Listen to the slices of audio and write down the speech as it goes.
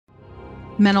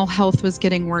mental health was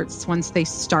getting worse once they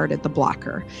started the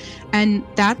blocker. And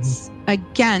that's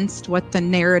against what the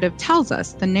narrative tells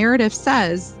us. The narrative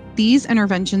says these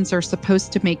interventions are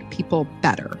supposed to make people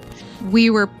better.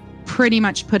 We were pretty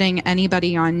much putting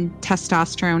anybody on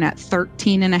testosterone at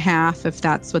 13 and a half if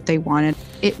that's what they wanted.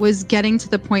 It was getting to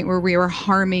the point where we were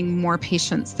harming more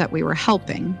patients that we were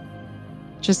helping,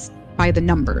 just by the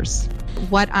numbers.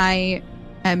 What I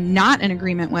am not in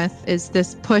agreement with is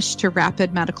this push to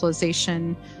rapid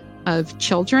medicalization of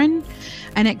children.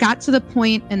 And it got to the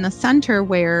point in the center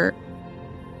where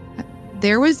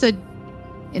there was an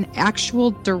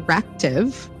actual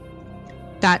directive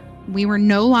that we were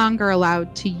no longer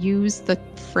allowed to use the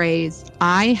phrase,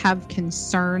 "I have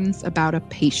concerns about a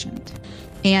patient."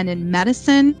 And in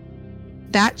medicine,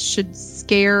 that should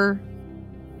scare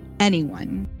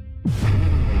anyone.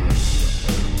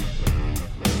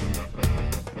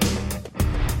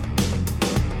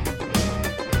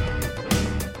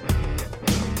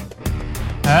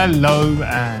 Hello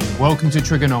and welcome to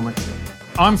Trigonometry.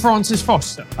 I'm Francis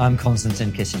Foster. I'm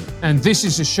Konstantin Kissinger. And this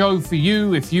is a show for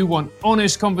you if you want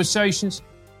honest conversations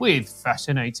with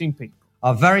fascinating people.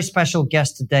 Our very special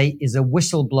guest today is a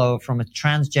whistleblower from a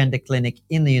transgender clinic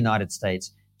in the United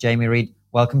States. Jamie Reed,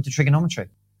 welcome to Trigonometry.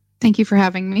 Thank you for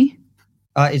having me.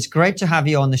 It's great to have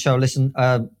you on the show. Listen,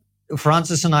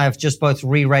 Francis and I have just both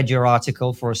reread your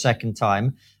article for a second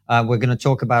time. We're going to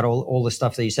talk about all the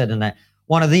stuff that you said in there.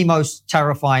 One of the most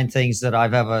terrifying things that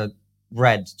I've ever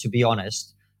read, to be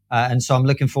honest. And so I'm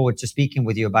looking forward to speaking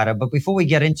with you about it. But before we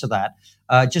get into that,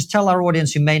 just tell our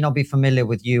audience who may not be familiar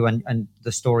with you and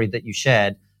the story that you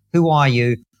shared. Who are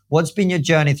you? What's been your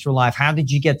journey through life? How did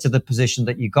you get to the position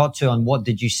that you got to? And what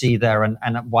did you see there? And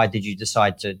why did you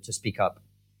decide to speak up?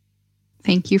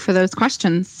 Thank you for those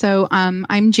questions. So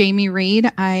I'm Jamie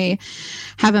Reed. I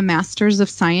have a master's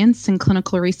of science in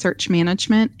clinical research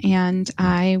management, and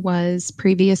I was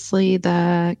previously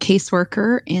the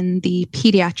caseworker in the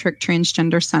Pediatric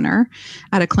Transgender Center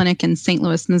at a clinic in St.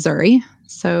 Louis, Missouri.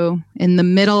 So in the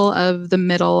middle of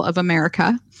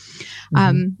America.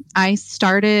 I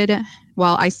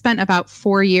spent about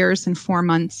 4 years and 4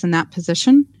 months in that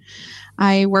position.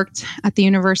 I worked at the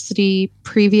university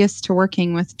previous to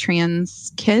working with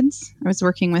trans kids. I was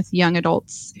working with young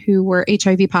adults who were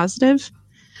HIV positive.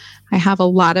 I have a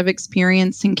lot of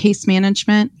experience in case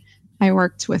management. I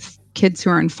worked with kids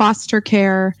who are in foster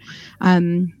care.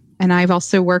 And I've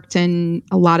also worked in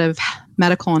a lot of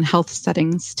medical and health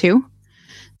settings too.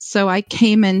 So I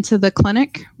came into the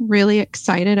clinic really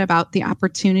excited about the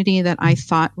opportunity that I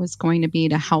thought was going to be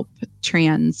to help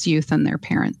trans youth and their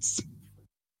parents.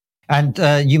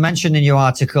 And you mentioned in your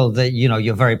article that,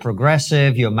 you're very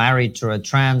progressive, you're married to a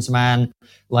trans man,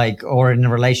 or in a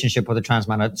relationship with a trans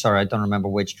man. Sorry, I don't remember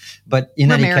which. But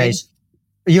in any case,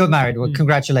 you're married. Well,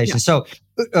 congratulations. Yeah.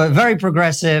 So very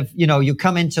progressive, you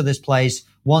come into this place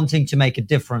wanting to make a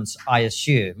difference, I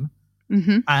assume.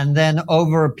 Mm-hmm. And then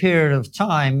over a period of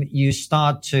time, you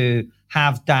start to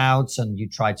have doubts and you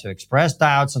try to express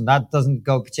doubts, and that doesn't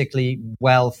go particularly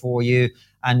well for you.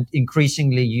 And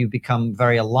increasingly, you become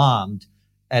very alarmed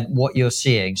at what you're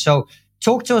seeing. So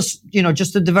talk to us,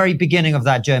 just at the very beginning of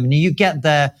that journey. You get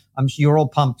there, I'm sure you're all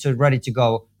pumped, ready to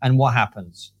go. And what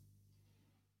happens?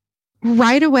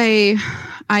 Right away,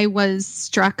 I was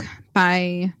struck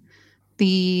by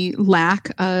the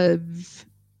lack of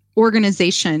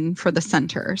organization for the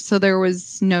center. So there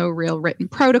was no real written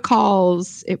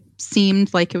protocols. It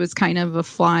seemed like it was kind of a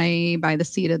fly by the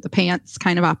seat of the pants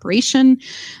kind of operation.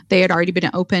 They had already been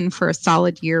open for a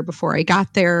solid year before I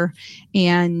got there.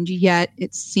 And yet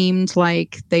it seemed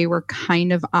like they were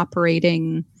kind of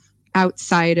operating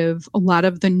outside of a lot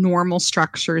of the normal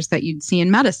structures that you'd see in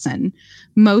medicine.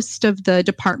 Most of the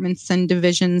departments and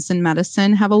divisions in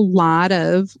medicine have a lot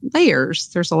of layers.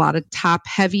 There's a lot of top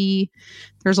heavy.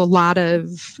 There's a lot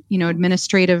of,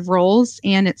 administrative roles.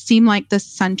 And it seemed like this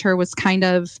center was kind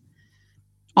of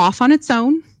off on its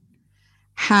own,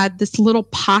 had this little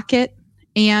pocket.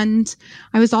 And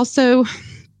I was also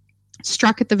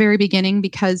struck at the very beginning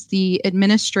because the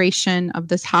administration of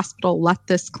this hospital let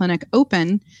this clinic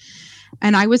open.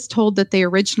 And I was told that they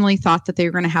originally thought that they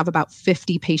were going to have about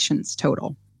 50 patients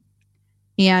total.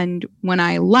 And when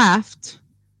I left,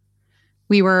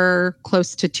 we were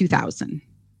close to 2,000.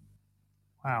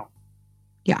 Wow.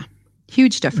 Yeah.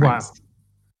 Huge difference.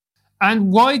 Wow.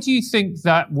 And why do you think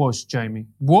that was, Jamie?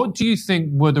 What do you think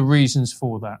were the reasons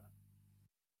for that?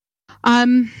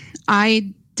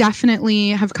 I definitely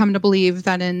have come to believe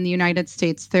that in the United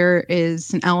States, there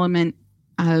is an element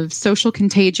of social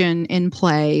contagion in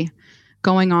play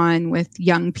going on with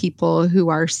young people who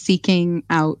are seeking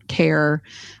out care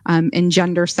in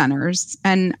gender centers.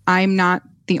 And I'm not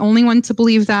the only one to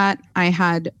believe that. I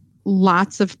had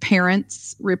lots of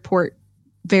parents report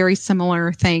very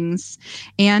similar things.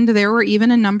 And there were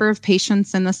even a number of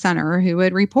patients in the center who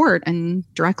would report and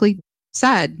directly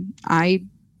said, I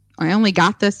only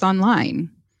got this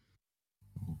online.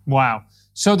 Wow.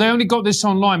 So they only got this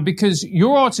online, because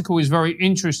your article is very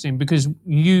interesting, because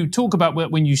you talk about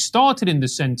when you started in the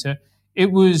center,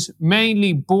 it was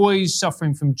mainly boys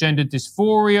suffering from gender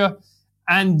dysphoria,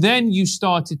 and then you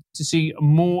started to see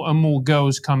more and more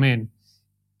girls come in.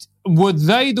 Were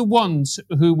they the ones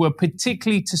who were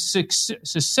particularly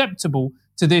susceptible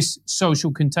to this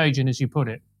social contagion, as you put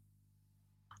it?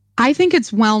 I think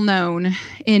it's well known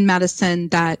in medicine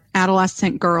that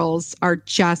adolescent girls are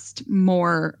just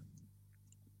more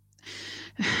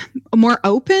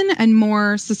open and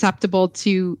more susceptible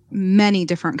to many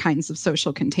different kinds of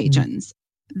social contagions.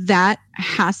 That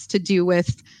has to do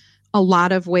with a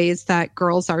lot of ways that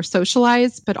girls are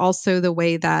socialized, but also the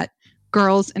way that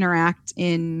girls interact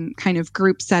in kind of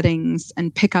group settings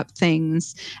and pick up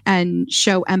things and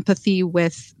show empathy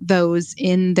with those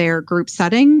in their group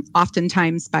setting,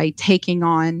 oftentimes by taking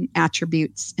on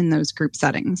attributes in those group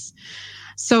settings.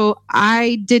 So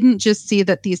I didn't just see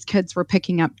that these kids were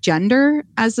picking up gender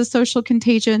as a social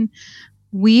contagion.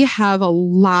 We have a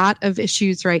lot of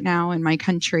issues right now in my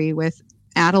country with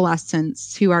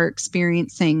adolescents who are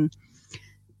experiencing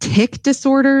tic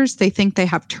disorders. They think they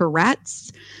have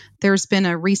Tourette's. There's been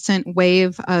a recent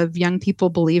wave of young people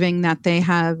believing that they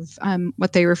have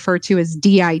what they refer to as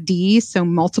DID, so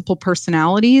multiple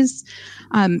personalities.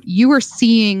 You are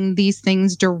seeing these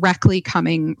things directly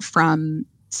coming from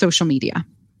social media.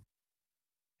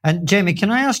 And Jamie,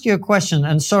 can I ask you a question?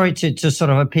 And sorry to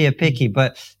sort of appear picky,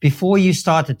 but before you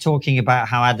started talking about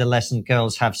how adolescent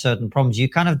girls have certain problems, you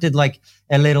kind of did like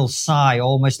a little sigh,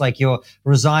 almost like you're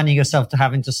resigning yourself to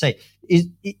having to say,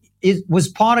 was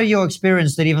part of your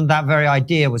experience that even that very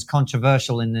idea was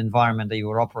controversial in the environment that you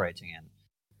were operating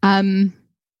in?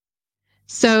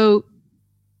 So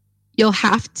you'll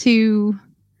have to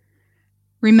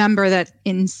remember that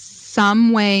in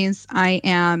some ways I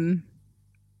am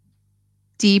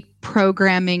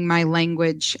deprogramming my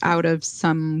language out of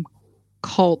some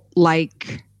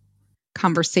cult-like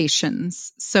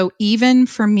conversations. So even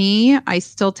for me, I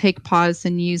still take pause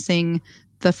in using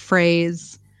the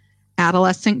phrase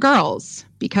adolescent girls,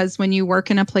 because when you work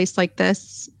in a place like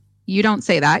this, you don't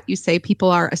say that. You say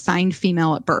people are assigned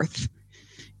female at birth.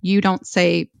 You don't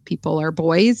say people are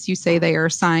boys. You say they are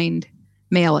assigned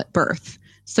male at birth.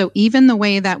 So even the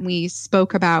way that we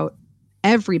spoke about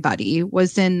everybody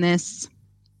was in this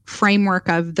framework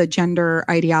of the gender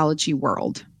ideology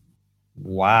world.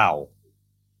 Wow.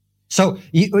 So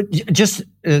you just,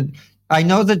 I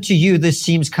know that to you, this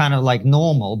seems kind of like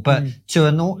normal, but to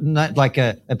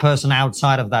a person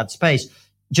outside of that space,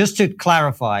 just to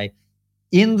clarify,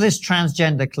 in this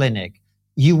transgender clinic,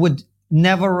 you would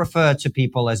never refer to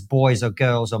people as boys or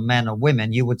girls or men or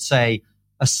women. You would say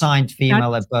assigned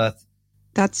female at birth.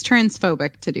 That's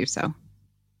transphobic to do so.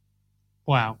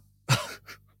 Wow.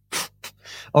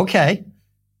 Okay.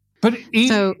 But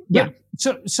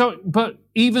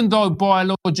even though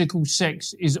biological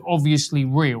sex is obviously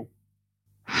real.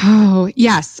 Oh,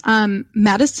 yes.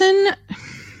 Medicine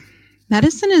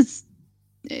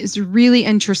is really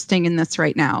interesting in this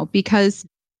right now, because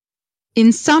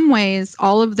in some ways,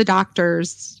 all of the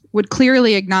doctors would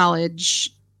clearly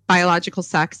acknowledge biological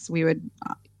sex.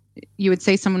 You would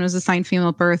say someone was assigned female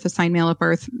at birth, assigned male at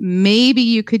birth. Maybe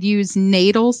you could use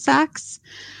natal sex.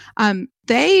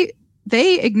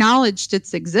 They acknowledged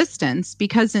its existence,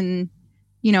 because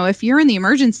if you're in the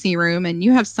emergency room and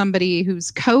you have somebody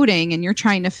who's coding and you're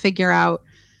trying to figure out,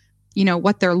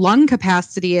 what their lung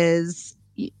capacity is,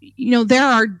 there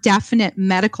are definite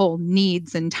medical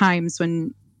needs and times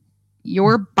when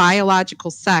your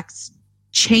biological sex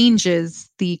changes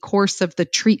the course of the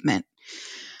treatment.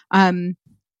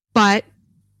 But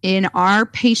in our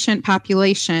patient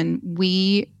population,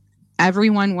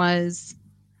 everyone was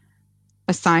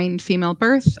assigned female at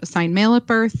birth, assigned male at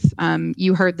birth.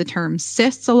 You heard the term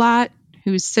cis a lot,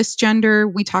 who's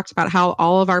cisgender. We talked about how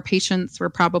all of our patients were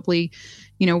probably,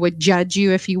 would judge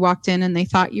you if you walked in and they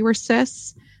thought you were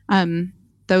cis.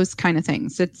 Those kind of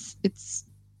things. It's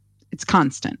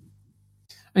constant.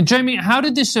 And Jamie, how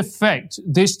did this affect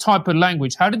this type of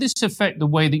language? How did this affect the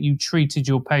way that you treated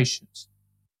your patients?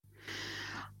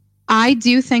 I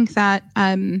do think that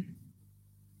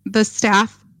the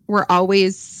staff were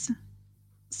always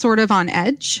sort of on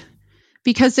edge,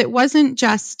 because it wasn't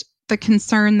just the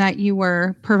concern that you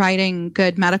were providing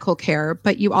good medical care,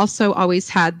 but you also always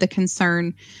had the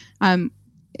concern,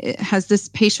 has this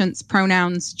patient's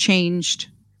pronouns changed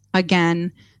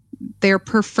again? their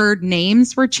preferred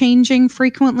names were changing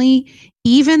frequently.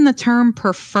 Even the term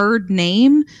preferred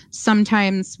name,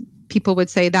 sometimes people would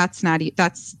say that's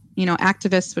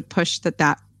activists would push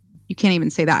that you can't even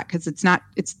say that because it's not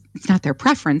their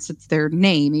preference, it's their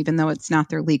name, even though it's not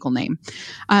their legal name.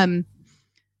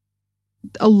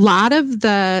 A lot of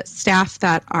the staff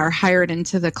that are hired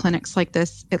into the clinics like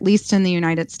this, at least in the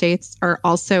United States, are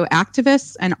also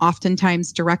activists, and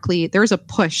oftentimes there's a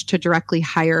push to directly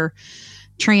hire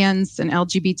trans and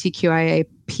LGBTQIA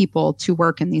people to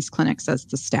work in these clinics as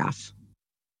the staff.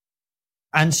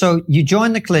 And so you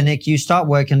join the clinic, you start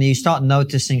working, you start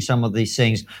noticing some of these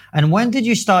things. And when did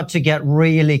you start to get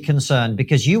really concerned?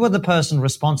 Because you were the person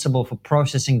responsible for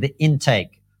processing the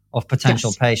intake of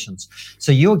potential patients.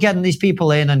 So you're getting these people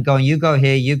in and going, you go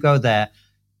here, you go there.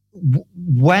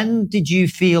 When did you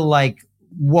feel like,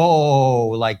 whoa,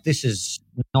 like this is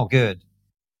not good?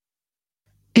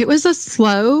 It was a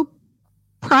slow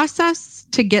process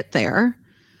to get there.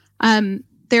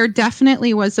 There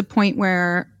definitely was a point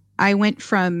where I went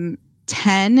from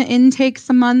 10 intakes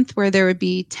a month, where there would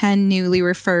be 10 newly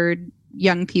referred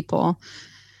young people,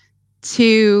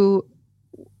 to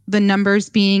the numbers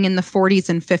being in the 40s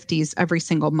and 50s every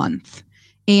single month.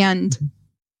 And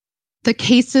the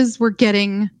cases were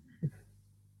getting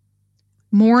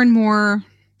more and more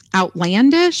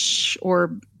outlandish,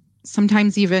 or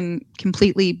sometimes even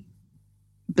completely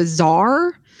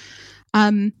bizarre.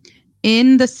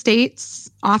 In the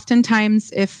States,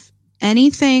 oftentimes, if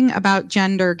anything about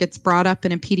gender gets brought up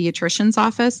in a pediatrician's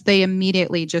office, they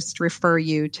immediately just refer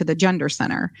you to the gender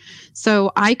center.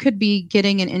 So I could be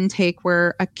getting an intake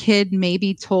where a kid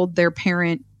maybe told their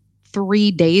parent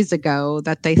 3 days ago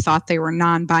that they thought they were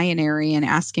non-binary and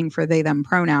asking for they, them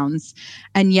pronouns,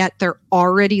 and yet they're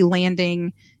already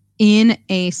landing in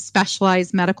a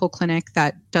specialized medical clinic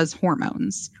that does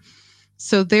hormones.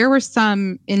 So there were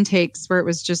some intakes where it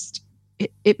was just,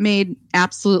 it made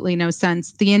absolutely no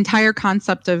sense. The entire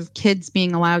concept of kids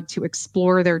being allowed to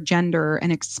explore their gender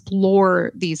and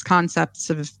explore these concepts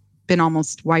have been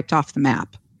almost wiped off the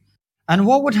map. And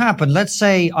what would happen? Let's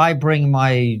say I bring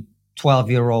my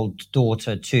 12-year-old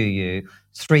daughter to you.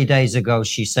 3 days ago,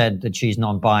 she said that she's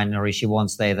non-binary. She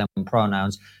wants they, them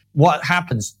pronouns. What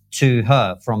happens to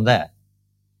her from there?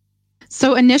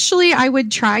 So initially, I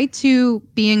would try to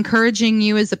be encouraging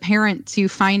you as a parent to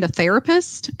find a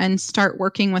therapist and start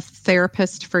working with a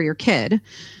therapist for your kid.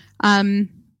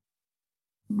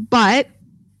 But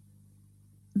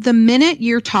the minute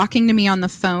you're talking to me on the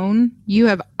phone, you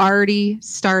have already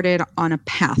started on a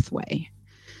pathway.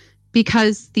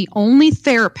 Because the only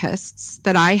therapists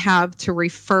that I have to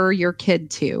refer your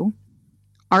kid to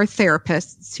are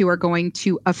therapists who are going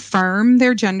to affirm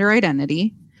their gender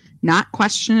identity, not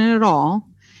question it at all.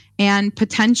 And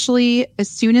potentially, as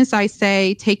soon as I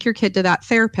say, take your kid to that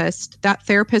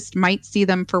therapist might see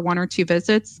them for 1 or 2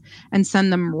 visits and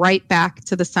send them right back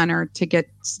to the center to get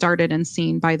started and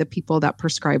seen by the people that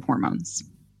prescribe hormones.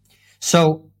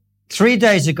 So 3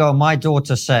 days ago, my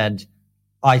daughter said,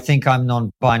 I think I'm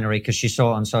non-binary, because she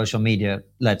saw it on social media,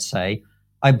 let's say.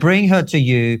 I bring her to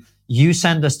you. You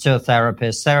send us to a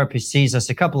therapist. Therapist sees us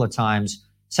a couple of times,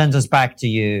 sends us back to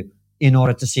you in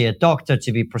order to see a doctor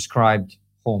to be prescribed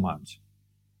hormones.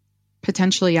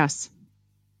 Potentially, yes.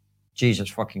 Jesus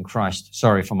fucking Christ.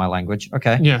 Sorry for my language.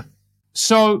 Okay. Yeah.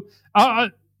 So I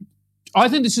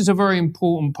think this is a very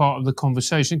important part of the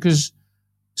conversation, because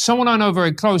someone I know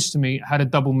very close to me had a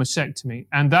double mastectomy,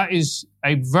 and that is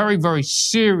a very, very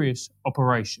serious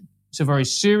operation. It's a very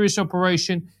serious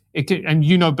operation. It can, and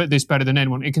you know this better than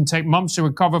anyone, it can take months to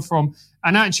recover from,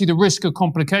 and actually the risk of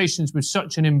complications with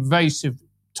such an invasive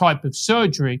type of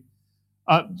surgery,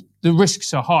 the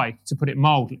risks are high, to put it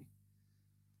mildly.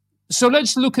 So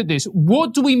let's look at this.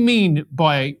 What do we mean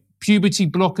by puberty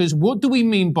blockers? What do we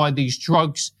mean by these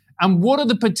drugs? And what are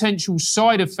the potential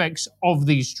side effects of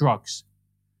these drugs?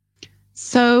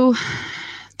 So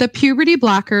the puberty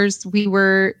blockers we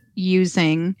were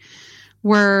using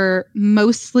were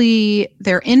mostly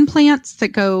their implants that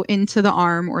go into the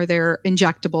arm, or their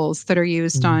injectables that are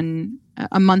used on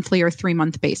a monthly or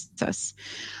 3-month basis.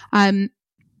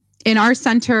 In our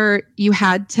center, you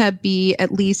had to be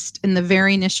at least in the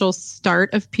very initial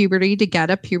start of puberty to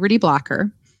get a puberty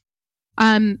blocker.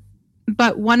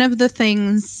 But one of the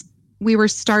things we were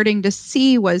starting to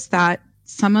see was that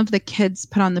some of the kids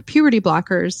put on the puberty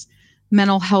blockers,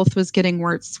 mental health was getting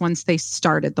worse once they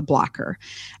started the blocker.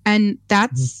 And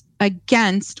that's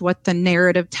against what the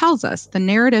narrative tells us. The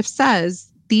narrative says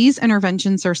these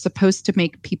interventions are supposed to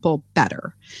make people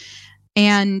better.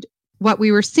 And what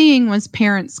we were seeing was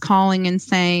parents calling and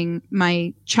saying,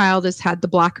 my child has had the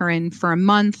blocker in for a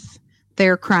month.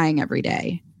 They're crying every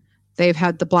day. they've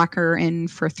had the blocker in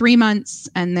for 3 months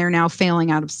and they're now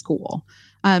failing out of school.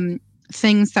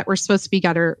 Things that were supposed to be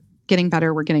getting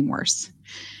better were getting worse.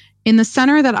 In the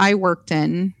center that I worked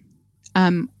in,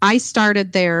 I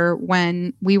started there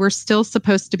when we were still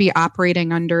supposed to be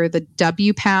operating under the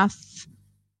WPATH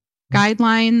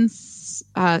guidelines,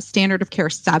 standard of care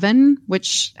 7,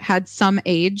 which had some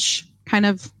age kind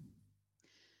of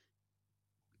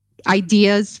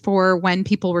ideas for when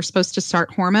people were supposed to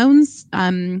start hormones.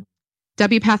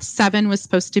 WPATH 7 was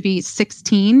supposed to be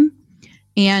 16,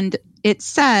 and it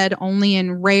said only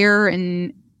in rare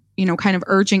and, kind of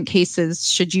urgent cases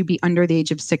should you be under the age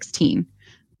of 16.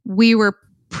 We were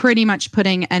pretty much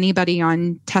putting anybody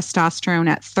on testosterone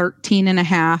at 13 and a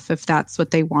half if that's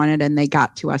what they wanted, and they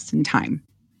got to us in time.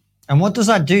 And what does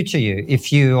that do to you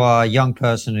if you are a young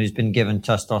person who's been given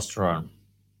testosterone?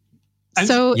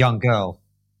 So young girl.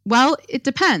 Well, it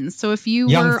depends. So if you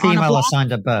young were female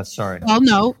assigned at birth, sorry. Well,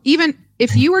 no, even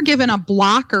if you were given a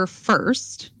blocker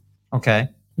first, okay,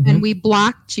 and we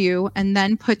blocked you and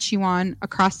then put you on a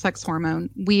cross-sex hormone,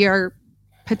 we are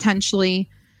potentially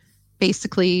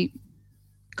basically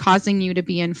causing you to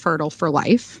be infertile for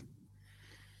life.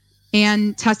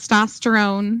 And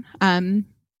testosterone, the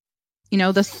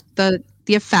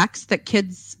effects that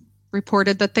kids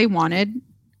reported that they wanted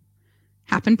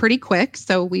happen pretty quick.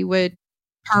 So we would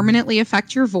permanently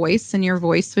affect your voice, and your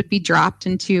voice would be dropped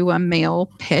into a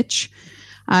male pitch.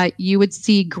 You would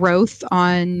see growth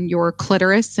on your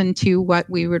clitoris into what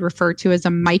we would refer to as a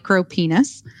micro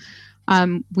penis.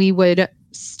 We would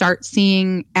start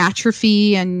seeing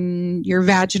atrophy, and your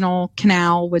vaginal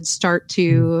canal would start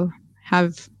to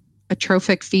have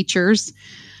atrophic features.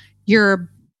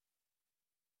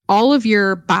 All of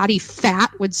your body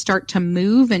fat would start to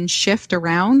move and shift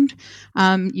around.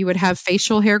 You would have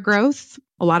facial hair growth.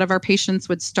 A lot of our patients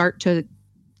would start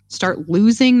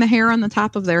losing the hair on the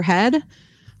top of their head.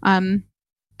 And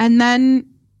then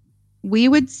we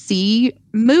would see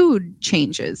mood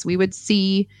changes. We would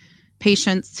see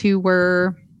patients who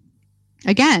were,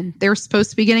 again, they were supposed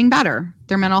to be getting better.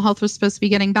 Their mental health was supposed to be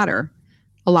getting better.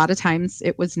 A lot of times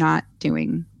it was not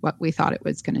doing what we thought it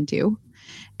was going to do.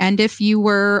 And if you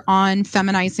were on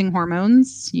feminizing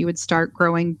hormones, you would start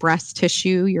growing breast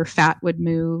tissue, your fat would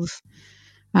move.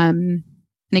 And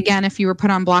again, if you were put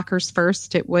on blockers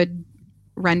first, it would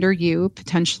render you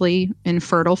potentially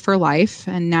infertile for life.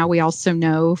 And now we also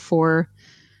know for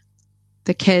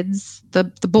the kids, the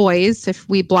boys, if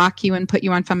we block you and put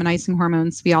you on feminizing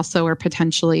hormones, we also are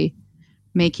potentially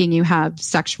making you have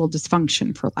sexual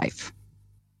dysfunction for life.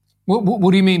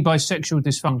 What do you mean by sexual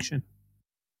dysfunction?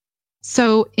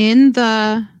 So in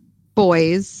the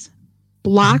boys,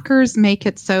 blockers make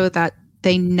it so that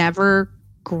they never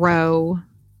grow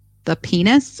the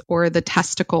penis or the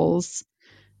testicles.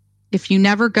 If you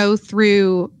never go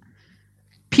through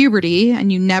puberty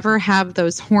and you never have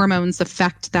those hormones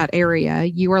affect that area,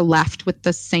 you are left with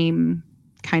the same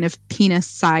kind of penis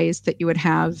size that you would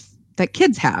have, that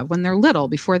kids have when they're little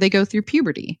before they go through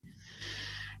puberty.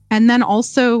 And then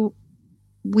also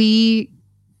we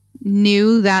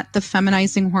knew that the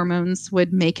feminizing hormones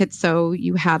would make it so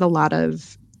you had a lot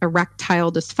of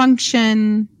erectile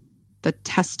dysfunction, the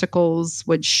testicles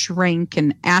would shrink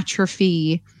and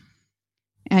atrophy,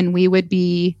 and we would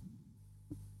be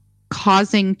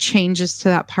causing changes to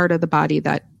that part of the body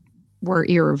that were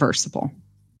irreversible.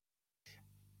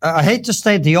 I hate to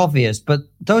state the obvious, but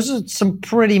those are some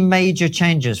pretty major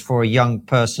changes for a young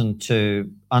person to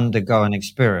undergo and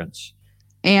experience.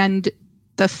 And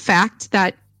the fact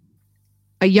that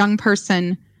a young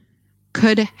person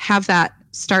could have that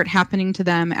start happening to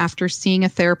them after seeing a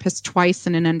therapist twice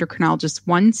and an endocrinologist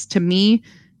once, to me,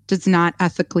 does not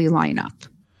ethically line up.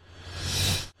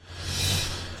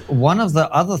 One of the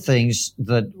other things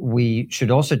that we should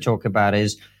also talk about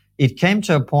is it came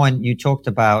to a point you talked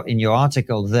about in your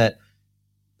article that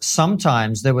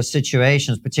sometimes there were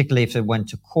situations, particularly if it went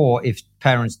to court, if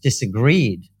parents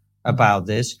disagreed about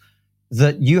this,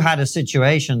 that you had a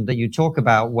situation that you talk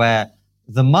about where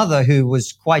the mother, who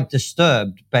was quite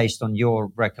disturbed, based on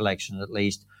your recollection at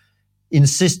least,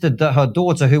 insisted that her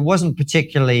daughter, who wasn't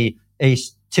particularly a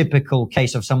typical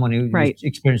case of someone who was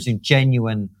experiencing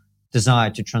genuine desire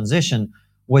to transition,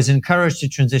 was encouraged to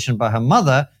transition by her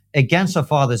mother against her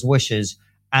father's wishes.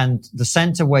 And the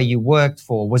center where you worked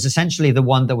for was essentially the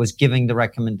one that was giving the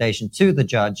recommendation to the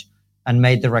judge and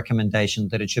made the recommendation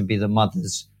that it should be the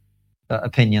mother's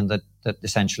opinion that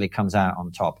essentially comes out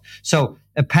on top. So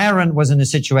a parent was in a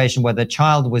situation where the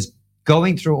child was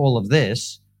going through all of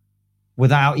this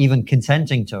without even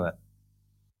consenting to it.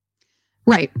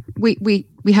 Right. We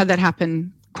had that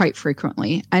happen quite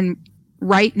frequently. And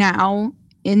right now,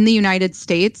 in the United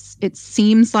States, it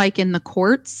seems like in the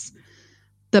courts,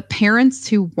 the parents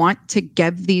who want to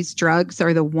give these drugs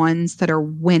are the ones that are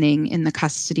winning in the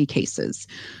custody cases,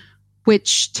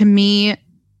 which to me,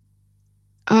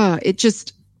 it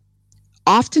just,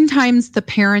 oftentimes the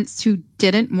parents who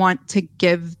didn't want to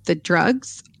give the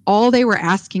drugs, all they were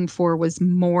asking for was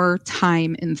more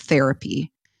time in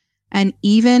therapy. And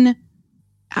even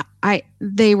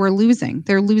they were losing.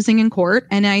 They're losing in court.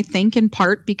 And I think in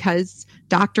part because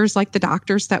doctors like the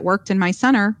doctors that worked in my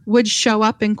center would show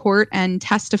up in court and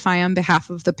testify on behalf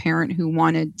of the parent who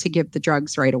wanted to give the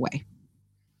drugs right away.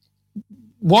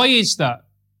 Why is that?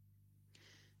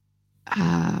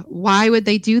 Why would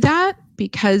they do that?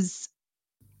 Because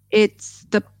it's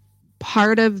the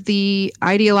part of the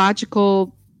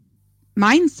ideological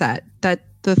mindset that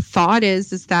the thought is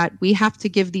that we have to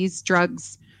give these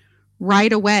drugs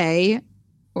right away,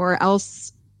 or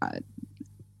else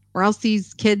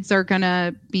these kids are going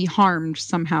to be harmed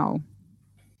somehow.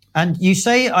 And you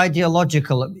say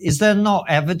ideological. Is there not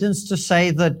evidence to say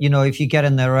that, if you get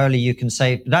in there early, you can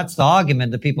save? That's the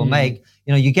argument that people make.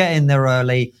 You get in there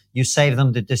early, you save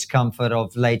them the discomfort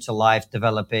of later life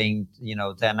developing,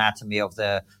 the anatomy of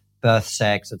their birth,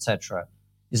 sex, etc.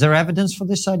 Is there evidence for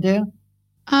this idea?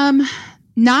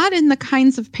 Not in the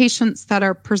kinds of patients that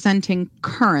are presenting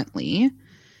currently.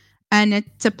 And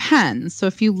it depends. So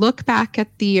if you look back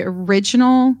at the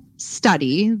original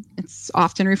study, it's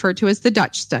often referred to as the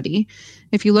Dutch study.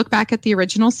 If you look back at the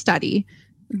original study,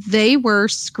 they were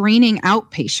screening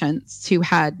out patients who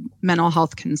had mental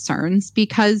health concerns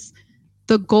because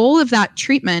the goal of that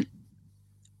treatment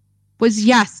was,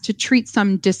 yes, to treat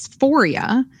some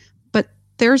dysphoria, but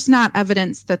there's not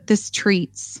evidence that this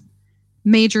treats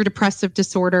major depressive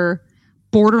disorder,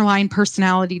 borderline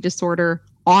personality disorder,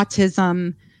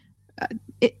 autism.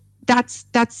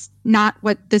 That's not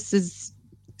what this is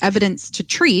evidence to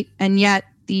treat. And yet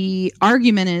the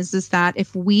argument is that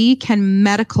if we can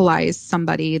medicalize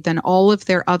somebody, then all of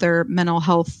their other mental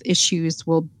health issues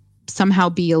will somehow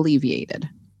be alleviated.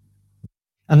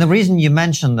 And the reason you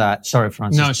mentioned that, sorry,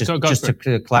 Francis, just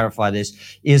to clarify this,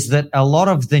 is that a lot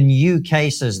of the new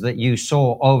cases that you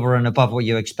saw over and above what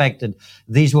you expected,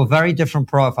 these were very different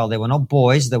profile. They were not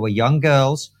boys. They were young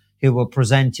girls who were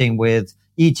presenting with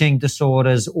eating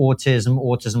disorders,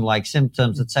 autism-like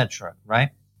symptoms, etc.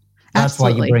 Right? That's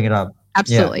Absolutely. why you bring it up.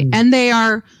 Absolutely. Yeah.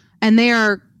 And they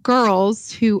are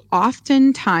girls who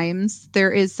oftentimes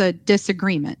there is a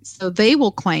disagreement. So they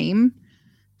will claim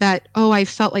that, I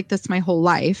felt like this my whole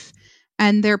life.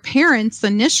 And their parents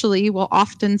initially will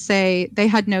often say they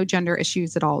had no gender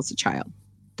issues at all as a child,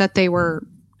 that they were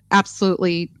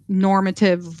absolutely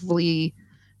normatively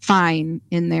fine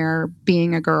in their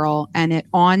being a girl. And at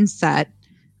onset,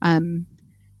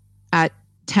 at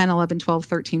 10, 11, 12,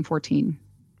 13, 14,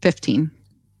 15.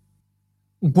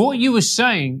 What you were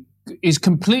saying is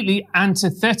completely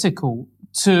antithetical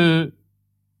to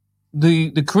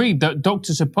the creed that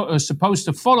doctors are supposed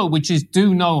to follow, which is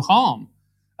do no harm.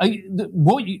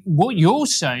 What you're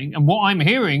saying and what I'm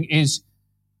hearing is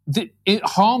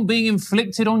harm being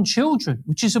inflicted on children,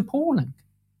 which is appalling.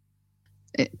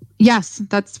 Yes,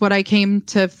 that's what I came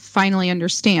to finally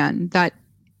understand, that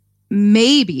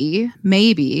maybe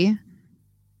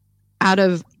out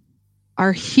of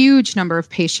our huge number of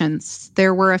patients,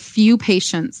 there were a few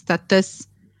patients that this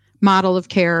model of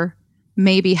care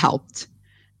maybe helped.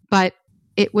 But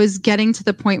it was getting to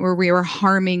the point where we were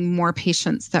harming more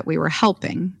patients that we were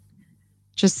helping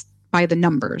just by the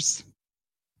numbers.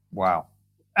 Wow.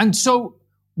 And so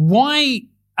why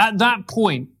at that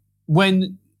point,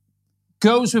 when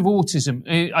girls with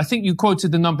autism, I think you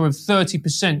quoted the number of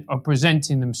 30% are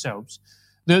presenting themselves,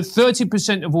 the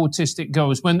 30% of autistic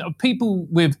girls, when people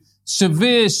with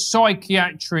severe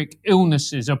psychiatric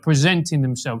illnesses are presenting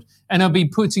themselves and are being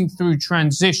putting through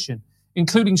transition,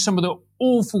 including some of the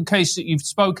awful cases that you've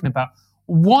spoken about,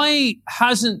 why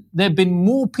hasn't there been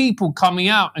more people coming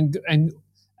out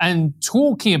and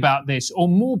talking about this, or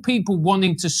more people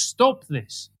wanting to stop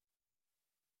this?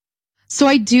 So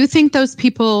I do think those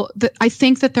people, I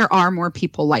think that there are more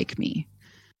people like me.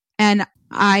 And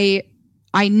I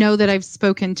know that I've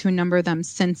spoken to a number of them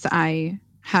since I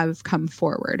have come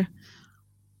forward.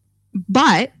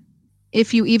 But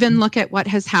if you even look at what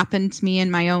has happened to me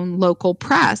in my own local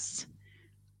press,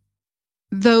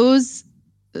 those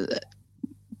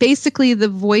basically the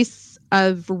voice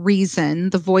of reason,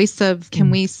 the voice of can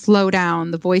we slow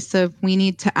down, the voice of we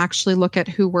need to actually look at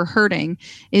who we're hurting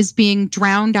is being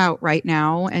drowned out right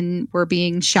now. And we're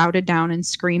being shouted down and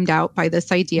screamed out by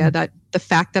this idea that the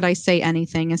fact that I say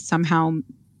anything is somehow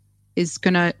is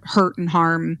going to hurt and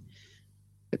harm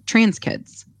trans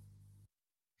kids.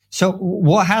 So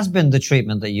what has been the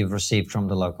treatment that you've received from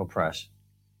the local press?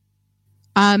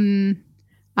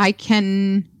 I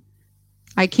can't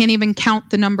even count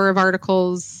the number of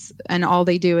articles, and all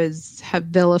they do is have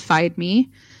vilified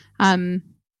me. And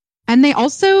they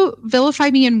also vilify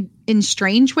me in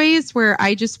strange ways where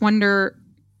I just wonder,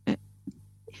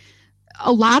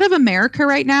 a lot of America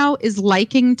right now is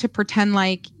liking to pretend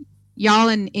like y'all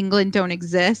in England don't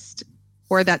exist,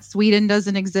 or that Sweden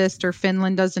doesn't exist, or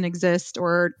Finland doesn't exist,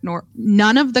 or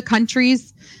none of the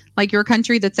countries like your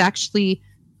country that's actually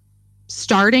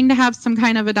starting to have some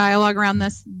kind of a dialogue around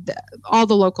this. All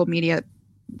the local media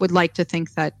would like to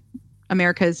think that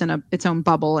America is in its own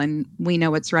bubble and we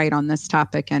know what's right on this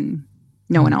topic and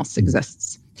no one else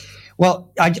exists.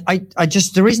 Well, I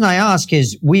just, the reason I ask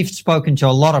is we've spoken to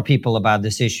a lot of people about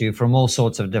this issue from all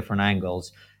sorts of different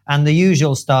angles, and the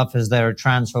usual stuff is they're a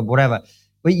transphobe, whatever.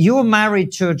 But you're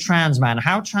married to a trans man.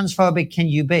 How transphobic can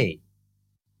you be?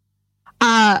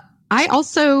 I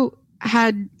also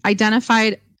had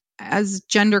identified as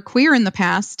genderqueer in the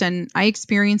past, and I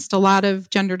experienced a lot of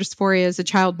gender dysphoria as a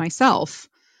child myself.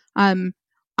 I'm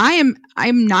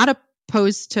not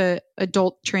opposed to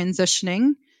adult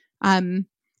transitioning.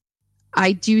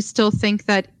 I do still think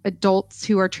that adults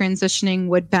who are transitioning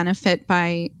would benefit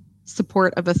by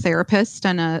support of a therapist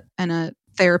and a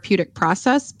therapeutic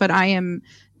process, but I am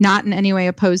not in any way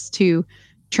opposed to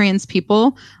trans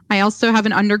people. I also have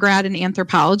an undergrad in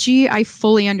anthropology. I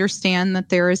fully understand that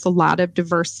there is a lot of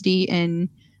diversity in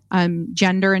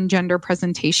gender and gender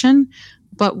presentation,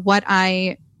 but what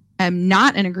I am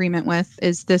not in agreement with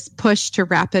is this push to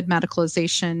rapid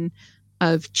medicalization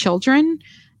of children.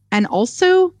 And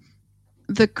also,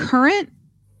 the current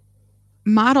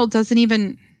model doesn't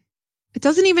even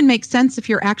make sense if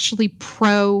you're actually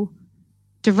pro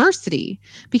diversity.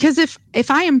 Because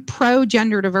if I am pro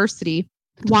gender diversity,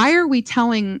 why are we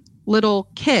telling little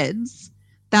kids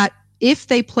that if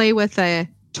they play with a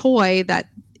toy that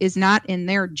is not in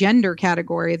their gender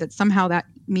category, that somehow that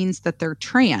means that they're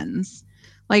trans?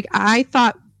 Like, I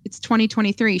thought it's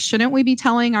 2023. Shouldn't we be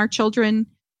telling our children,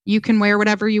 you can wear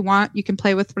whatever you want, you can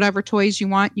play with whatever toys you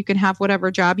want, you can have whatever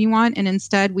job you want? And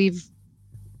instead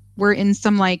we're in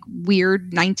some like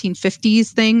weird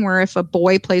 1950s thing where if a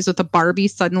boy plays with a Barbie,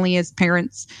 suddenly his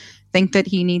parents think that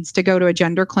he needs to go to a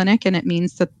gender clinic and it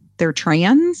means that they're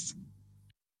trans.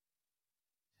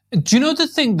 Do you know the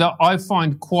thing that I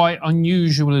find quite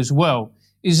unusual as well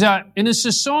is that in a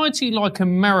society like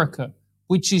America,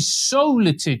 which is so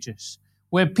litigious,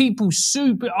 where people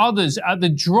sue others at the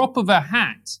drop of a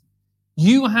hat,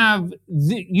 you have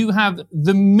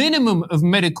the minimum of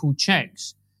medical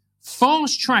checks,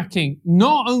 fast tracking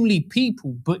not only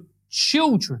people but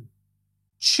children,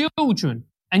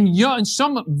 and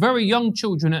some very young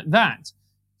children at that,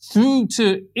 through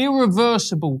to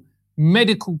irreversible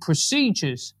medical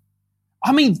procedures.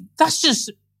 I mean, that's just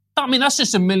a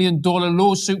 $1 million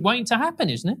lawsuit waiting to happen,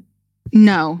 isn't it?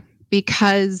 No,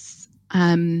 because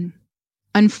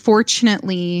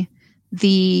unfortunately,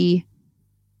 the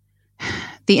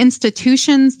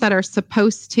institutions that are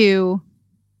supposed to...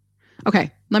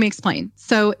 Okay, let me explain.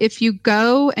 So if you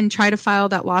go and try to file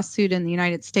that lawsuit in the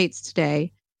United States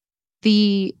today,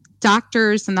 the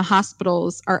doctors and the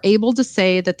hospitals are able to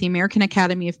say that the American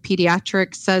Academy of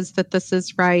Pediatrics says that this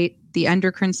is right, the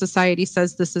Endocrine Society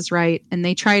says this is right, and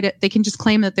they can just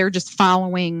claim that they're just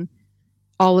following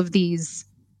all of these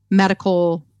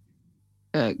medical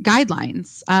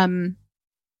guidelines.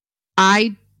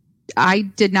 I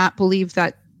did not believe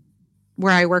that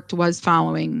where I worked was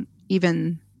following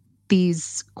even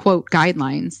these quote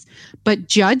guidelines, but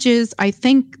judges, I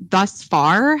think thus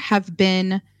far, have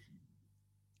been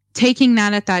taking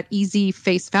that at that easy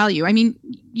face value. I mean,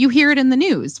 you hear it in the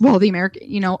news. Well,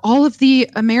 all of the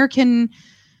American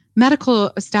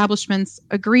medical establishments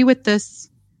agree with this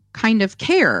kind of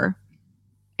care,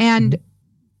 and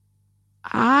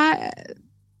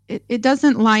it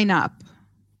doesn't line up.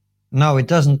 No, it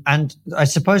doesn't. And I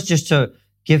suppose just to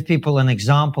give people an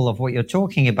example of what you're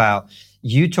talking about,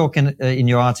 you talk in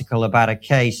your article about a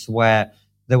case where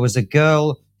there was a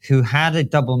girl who had a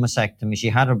double mastectomy. She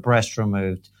had her breast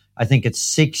removed. I think it's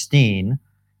 16,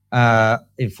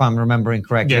 if I'm remembering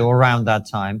correctly, or around that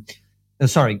time.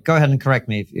 Sorry, go ahead and correct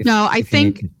me. I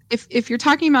think if you're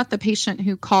talking about the patient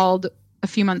who called a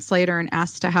few months later and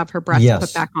asked to have her breast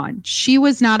put back on, she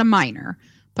was not a minor,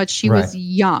 but she was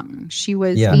young. She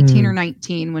was 18 or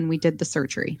 19 when we did the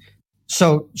surgery.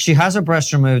 So she has her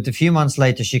breast removed. A few months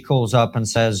later, she calls up and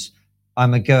says,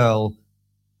 I'm a girl.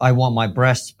 I want my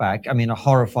breasts back. I mean, a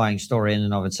horrifying story in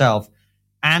and of itself.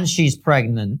 And she's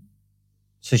pregnant,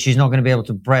 so she's not going to be able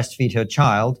to breastfeed her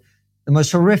child. the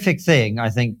most horrific thing, I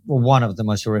think, well, one of the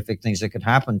most horrific things that could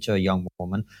happen to a young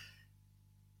woman,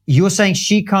 you're saying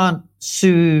she can't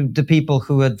sue the people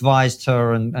who advised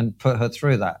her and put her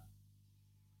through that?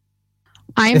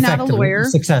 I'm not a lawyer.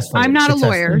 I'm not a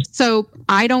lawyer, so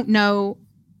I don't know.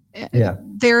 Yeah.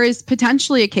 There is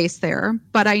potentially a case there,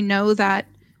 but I know that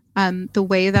the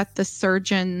way that the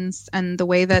surgeons and the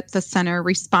way that the center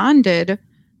responded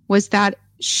was that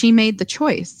she made the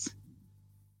choice.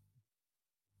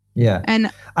 Yeah. And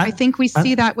I think we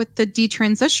see that with the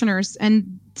detransitioners,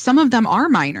 and some of them are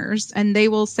minors, and they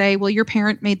will say, well, your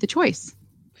parent made the choice.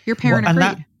 Your parent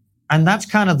agreed. And that's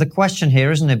kind of the question here,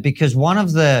 isn't it? Because one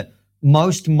of the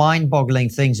most mind-boggling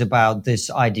things about this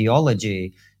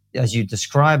ideology, as you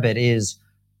describe it, is,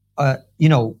 I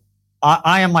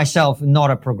am myself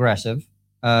not a progressive.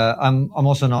 I'm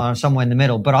also not. I'm somewhere in the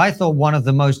middle. But I thought one of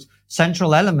the most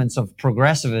central elements of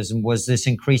progressivism was this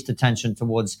increased attention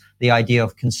towards the idea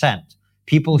of consent.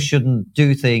 People shouldn't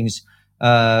do things,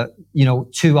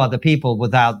 to other people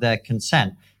without their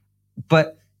consent.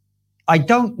 But I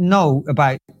don't know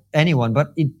about anyone,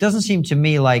 but it doesn't seem to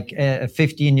me like a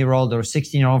 15-year-old or a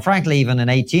 16-year-old, frankly, even an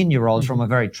 18-year-old from a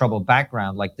very troubled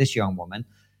background like this young woman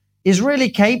is really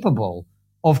capable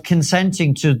of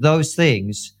consenting to those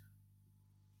things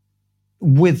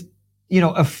with,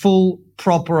 a full,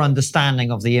 proper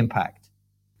understanding of the impact.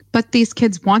 But these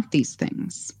kids want these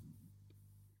things.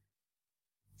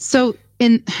 So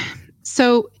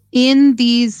in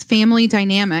these family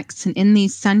dynamics and in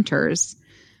these centers,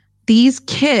 these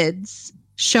kids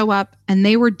show up and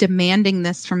they were demanding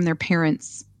this from their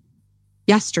parents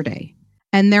yesterday.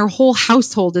 And their whole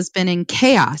household has been in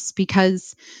chaos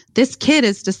because this kid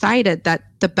has decided that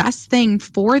the best thing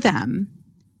for them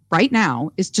right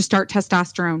now is to start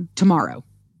testosterone tomorrow.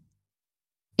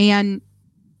 And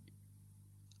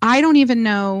I don't even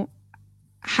know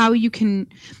how you can...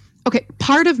 Okay,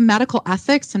 part of medical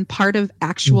ethics and part of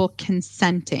actual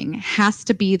consenting has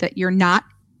to be that you're not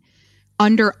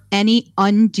under any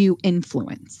undue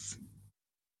influence.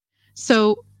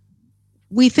 So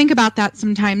we think about that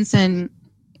sometimes in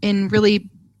really,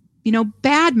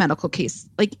 bad medical case.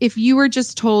 Like if you were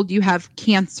just told you have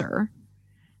cancer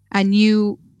and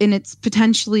it's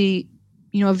potentially,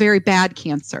 a very bad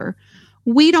cancer,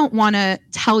 we don't want to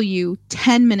tell you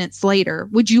 10 minutes later,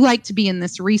 would you like to be in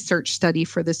this research study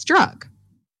for this drug?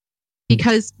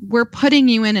 Because we're putting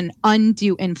you in an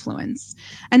undue influence.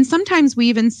 And sometimes we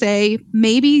even say,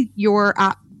 maybe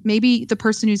the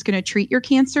person who's going to treat your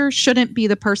cancer shouldn't be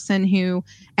the person who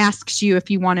asks you if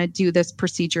you want to do this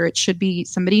procedure. It should be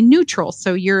somebody neutral.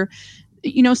 So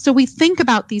so we think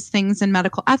about these things in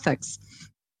medical ethics.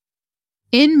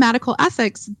 In medical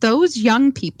ethics, those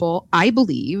young people, I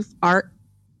believe, are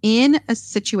in a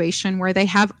situation where they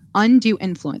have undue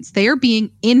influence. They are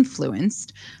being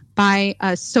influenced by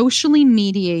a socially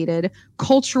mediated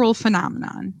cultural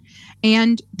phenomenon.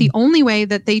 And the only way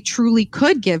that they truly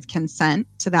could give consent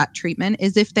to that treatment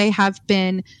is if they have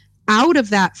been out of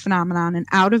that phenomenon and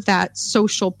out of that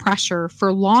social pressure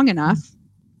for long enough,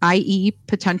 i.e.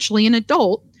 potentially an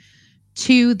adult,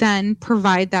 to then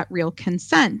provide that real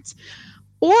consent.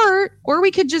 Or we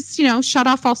could just, shut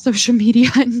off all social media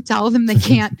and tell them they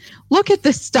can't look at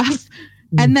this stuff,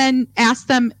 and then ask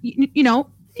them,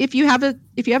 if you have a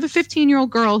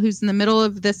 15-year-old girl who's in the middle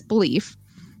of this belief,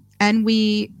 and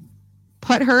we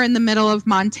put her in the middle of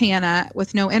Montana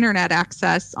with no internet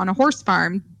access on a horse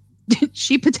farm,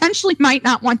 she potentially might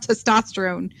not want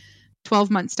testosterone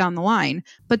 12 months down the line.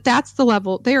 But that's the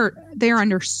level. They're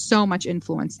under so much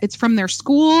influence. It's from their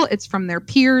school, it's from their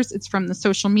peers, it's from the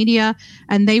social media,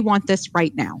 and they want this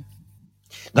right now.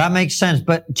 That makes sense.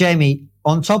 But Jamie,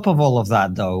 on top of all of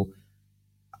that, though,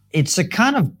 it's a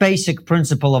kind of basic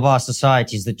principle of our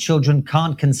societies that children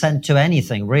can't consent to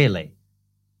anything, really.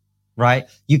 Right?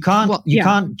 You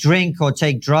can't drink or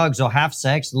take drugs or have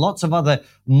sex. Lots of other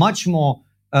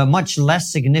much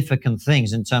less significant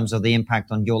things in terms of the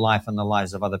impact on your life and the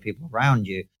lives of other people around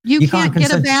you. You can't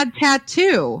get a bad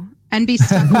tattoo and be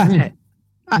stuck with it.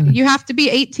 You have to be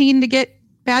 18 to get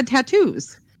bad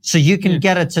tattoos. So you can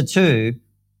get a tattoo.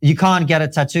 You can't get a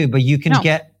tattoo, but you can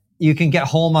get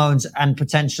hormones and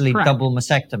potentially double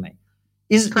mastectomy.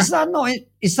 Is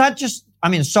that just,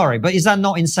 sorry, but is that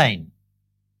not insane?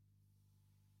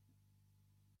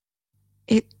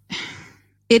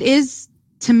 It is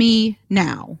to me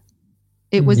now.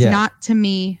 It was not to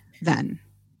me then.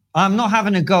 I'm not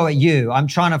having a go at you. I'm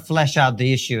trying to flesh out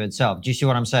the issue itself. Do you see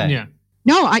what I'm saying? Yeah.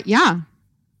 No, I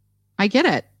get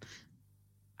it.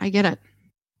 I get it.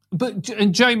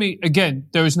 And Jamie, again,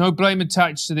 there is no blame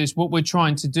attached to this. What we're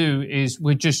trying to do is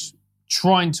we're just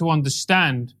trying to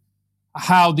understand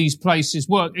how these places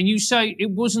work. And you say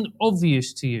it wasn't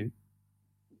obvious to you.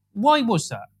 Why was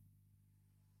that?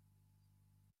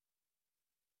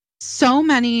 So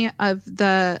many of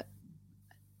the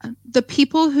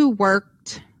people who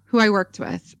I worked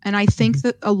with, and I think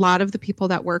that a lot of the people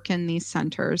that work in these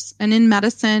centers and in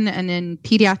medicine and in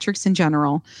pediatrics in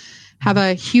general have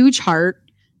a huge heart.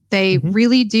 They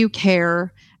really do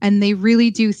care, and they really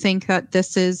do think that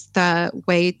this is the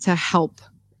way to help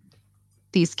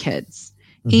these kids.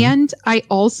 And I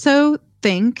also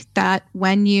think that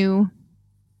when you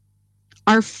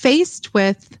are faced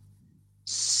with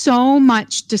so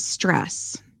much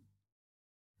distress,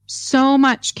 so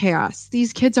much chaos,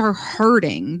 these kids are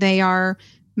hurting. They are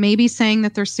maybe saying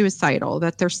that they're suicidal,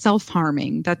 that they're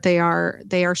self-harming, that they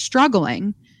are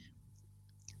struggling.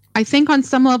 I think on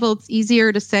some level it's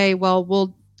easier to say, well,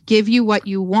 we'll give you what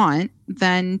you want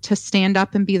than to stand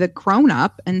up and be the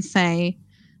grown-up and say,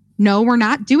 no, we're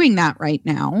not doing that right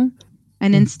now.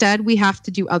 And instead we have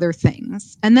to do other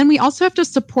things. And then we also have to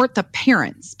support the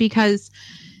parents, because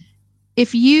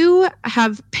if you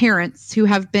have parents who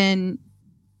have been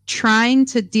trying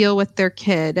to deal with their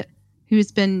kid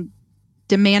who's been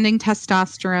demanding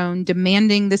testosterone,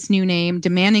 demanding this new name,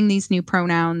 demanding these new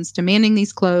pronouns, demanding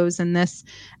these clothes and this,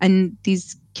 and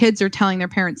these kids are telling their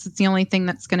parents it's the only thing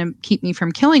that's going to keep me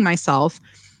from killing myself.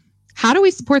 How do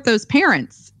we support those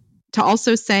parents to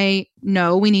also say,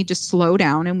 no, we need to slow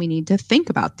down and we need to think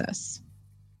about this?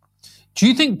 Do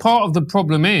you think part of the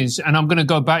problem is, and I'm going to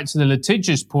go back to the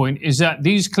litigious point, is that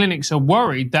these clinics are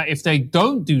worried that if they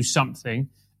don't do something,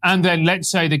 and then let's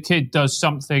say the kid does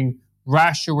something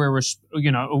rash or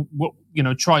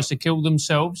tries to kill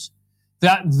themselves,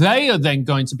 that they are then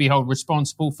going to be held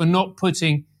responsible for not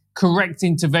putting correct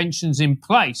interventions in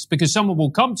place? Because someone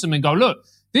will come to them and go, look,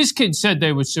 this kid said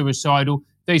they were suicidal.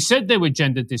 They said they were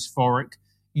gender dysphoric.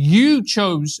 You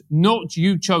chose not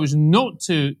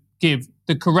to give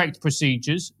the correct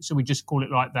procedures, so we just call it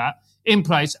like that, in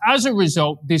place. As a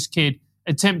result, this kid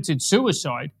attempted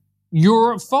suicide.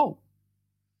 You're at fault.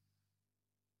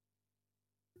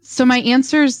 So my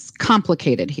answer's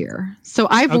complicated here. So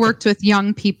I've worked with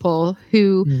young people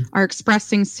who are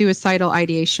expressing suicidal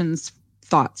ideations,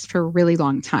 thoughts for a really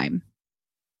long time.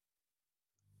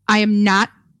 I am not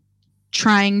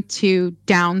trying to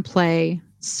downplay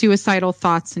suicidal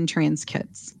thoughts in trans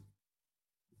kids,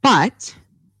 but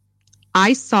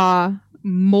I saw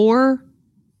more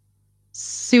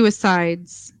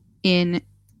suicides in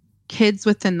kids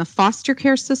within the foster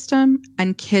care system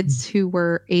and kids who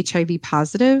were HIV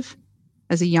positive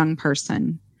as a young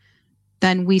person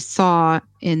than we saw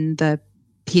in the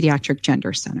pediatric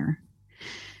gender center.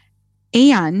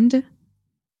 And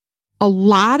a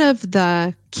lot of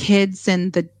the kids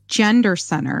in the gender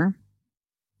center,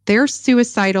 their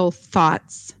suicidal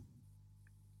thoughts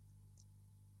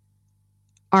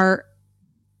are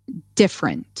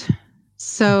different.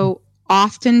 So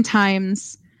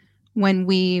oftentimes when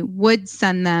we would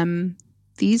send them,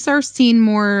 these are seen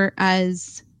more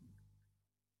as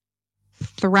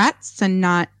threats and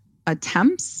not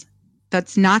attempts.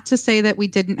 That's not to say that we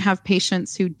didn't have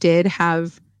patients who did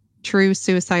have true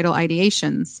suicidal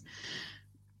ideations.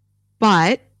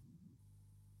 But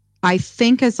I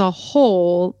think as a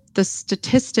whole, the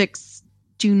statistics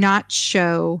do not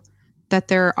show that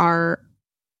there are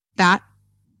that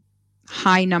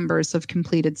high numbers of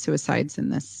completed suicides in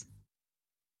this.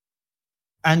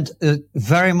 And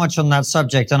very much on that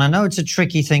subject, and I know it's a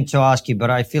tricky thing to ask you,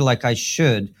 but I feel like I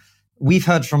should. We've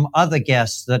heard from other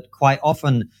guests that quite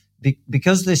often,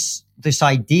 because this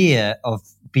idea of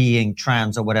being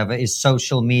trans or whatever is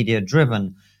social media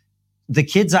driven, the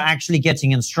kids are actually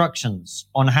getting instructions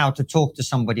on how to talk to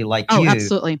somebody like you. Oh,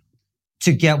 absolutely.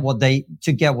 To get what they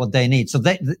need. So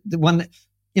when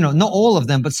not all of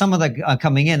them, but some of them are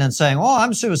coming in and saying, "Oh,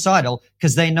 I'm suicidal,"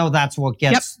 because they know that's what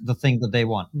gets the thing that they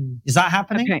want. Is that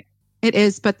happening? Okay. It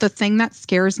is, but the thing that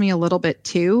scares me a little bit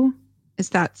too is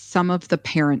that some of the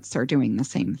parents are doing the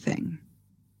same thing.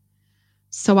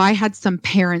 So I had some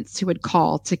parents who would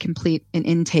call to complete an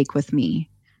intake with me,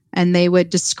 and they would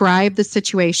describe the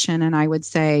situation, and I would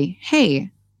say,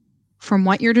 "Hey, from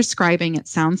what you're describing, it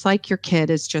sounds like your kid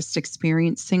is just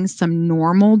experiencing some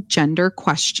normal gender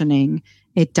questioning.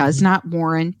 It does not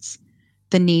warrant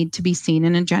the need to be seen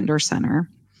in a gender center."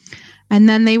 And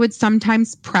then they would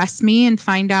sometimes press me and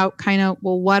find out kind of,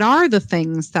 well, what are the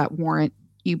things that warrant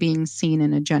you being seen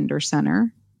in a gender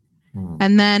center?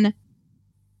 And then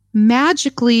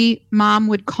magically, mom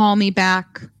would call me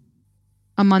back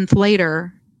a month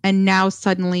later, and now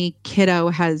suddenly kiddo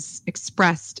has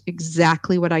expressed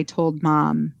exactly what I told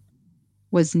mom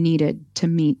was needed to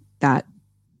meet that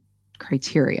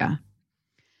criteria.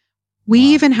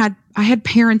 I had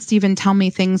parents even tell me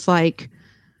things like,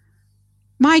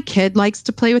 my kid likes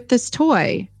to play with this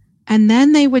toy. And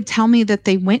then they would tell me that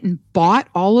they went and bought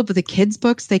all of the kids'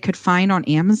 books they could find on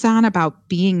Amazon about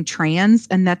being trans,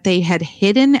 and that they had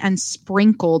hidden and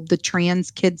sprinkled the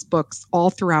trans kids' books all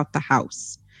throughout the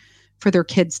house for their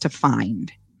kids to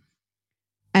find.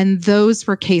 And those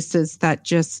were cases that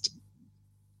just,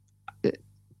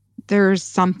 there's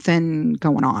something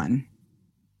going on.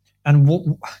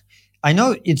 And I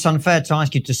know it's unfair to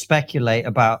ask you to speculate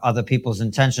about other people's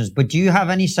intentions, but do you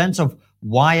have any sense of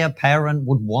why a parent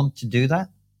would want to do that?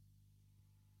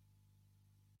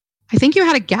 I think you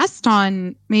had a guest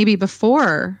on maybe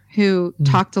before who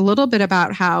talked a little bit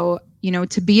about how,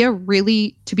 to be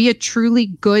a truly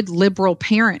good liberal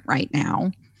parent right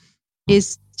now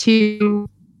is to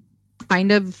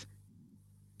kind of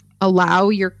allow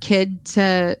your kid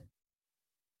to,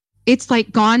 it's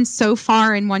like gone so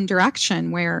far in one direction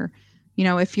where,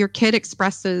 if your kid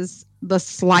expresses the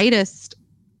slightest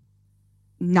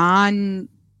non-gender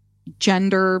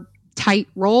tight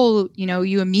role,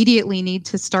 you immediately need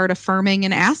to start affirming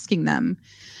and asking them.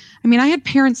 I mean, I had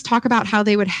parents talk about how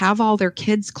they would have all their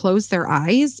kids close their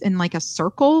eyes in like a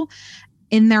circle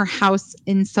in their house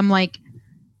in some like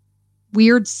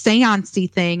weird seance-y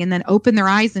thing, and then open their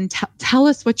eyes and tell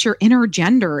us what your inner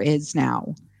gender is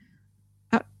now.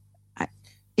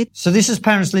 So this is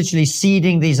parents literally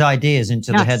seeding these ideas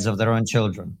into the heads of their own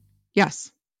children.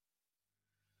 Yes.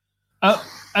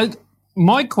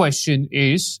 My question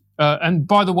is, and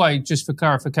by the way, just for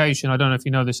clarification, I don't know if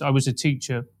you know this, I was a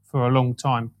teacher for a long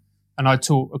time, and I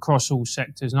taught across all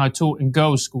sectors, and I taught in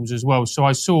girls' schools as well. So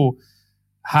I saw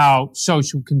how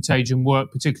social contagion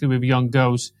worked, particularly with young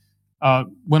girls.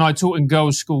 When I taught in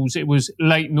girls' schools, it was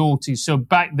late noughties. So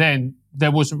back then,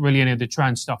 there wasn't really any of the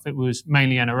trans stuff. It was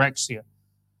mainly anorexia.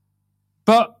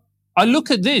 But I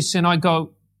look at this and I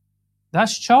go,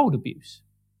 that's child abuse.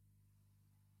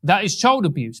 That is child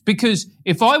abuse. Because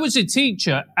if I was a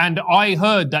teacher and I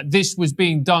heard that this was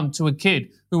being done to a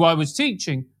kid who I was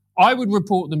teaching, I would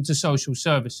report them to social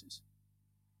services.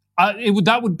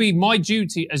 That would be my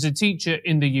duty as a teacher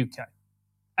in the UK.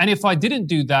 And if I didn't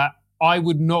do that, I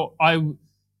would not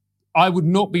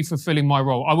be fulfilling my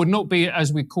role. I would not be,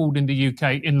 as we're called in the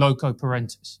UK, in loco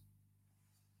parentis.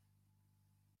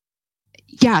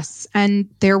 Yes. And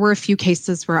there were a few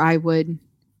cases where I would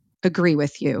agree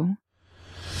with you.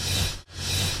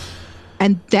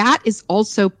 And that is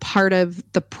also part of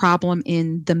the problem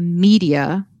in the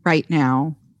media right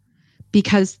now,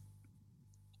 because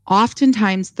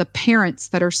oftentimes the parents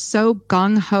that are so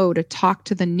gung-ho to talk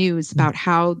to the news about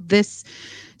how this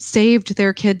saved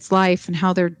their kid's life and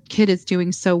how their kid is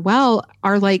doing so well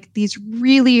are like these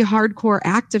really hardcore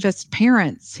activist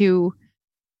parents who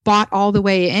bought all the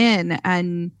way in,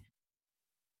 and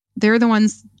they're the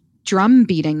ones drum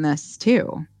beating this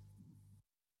too.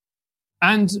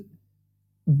 And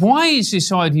why is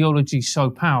this ideology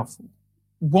so powerful?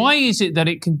 Why is it that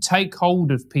it can take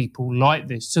hold of people like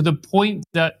this to the point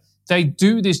that they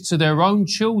do this to their own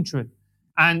children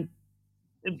and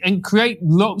create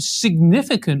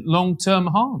significant long-term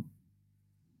harm?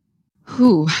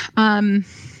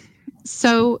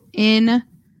 So in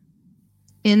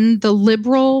the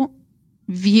liberal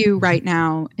view right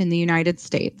now in the United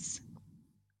States,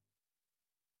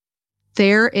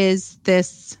 there is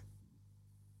this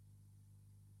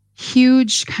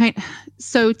huge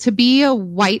so to be a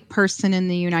white person in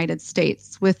the United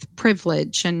States with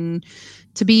privilege and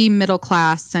to be middle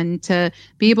class and to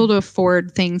be able to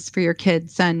afford things for your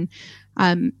kids and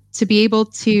to be able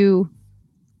to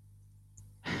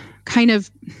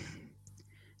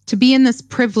to be in this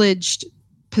privileged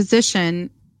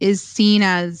position is seen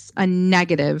as a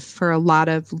negative for a lot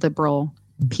of liberal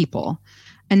people.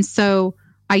 And so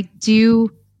I do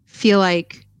feel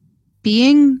like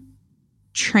being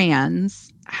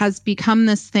trans has become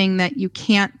this thing that you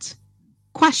can't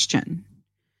question.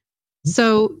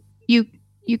 So you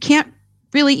can't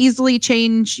really easily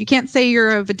change. You can't say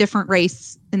you're of a different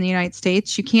race in the United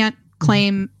States. You can't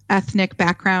claim ethnic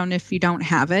background if you don't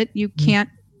have it. You can't,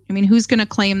 who's going to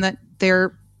claim that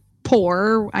they're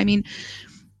poor? And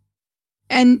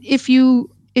if you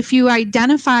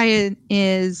identify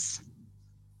as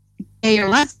gay or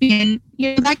lesbian,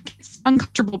 that gets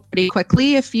uncomfortable pretty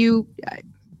quickly if you're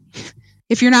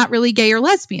not really gay or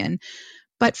lesbian.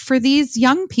 But for these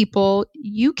young people,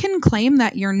 you can claim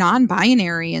that you're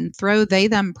non-binary and throw they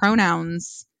them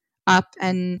pronouns up,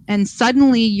 and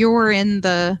suddenly you're in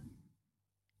the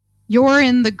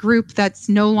group that's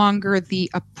no longer the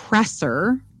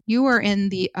oppressor. You are in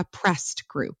the oppressed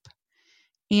group.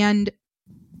 And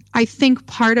I think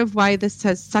part of why this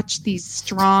has such these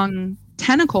strong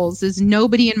tentacles is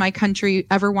nobody in my country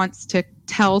ever wants to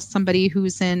tell somebody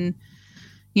who's in,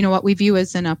 what we view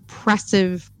as an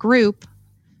oppressive group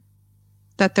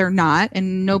that they're not,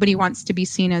 and nobody wants to be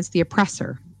seen as the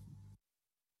oppressor.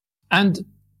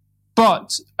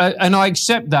 But I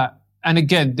accept that. And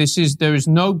again, there is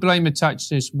no blame attached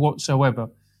to this whatsoever.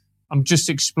 I'm just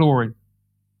exploring.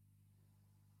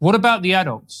 What about the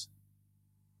adults?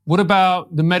 What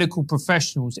about the medical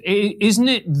professionals? Isn't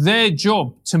it their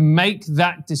job to make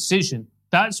that decision?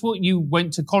 That's what you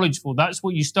went to college for. That's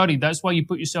what you studied. That's why you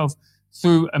put yourself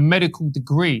through a medical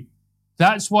degree.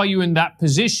 That's why you're in that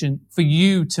position, for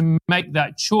you to make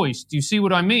that choice. Do you see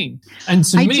what I mean? And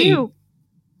to me, I do.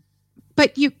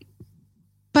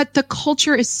 But the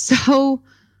culture is so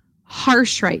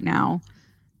harsh right now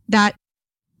that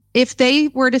if they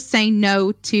were to say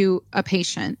no to a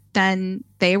patient, then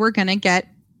you're going to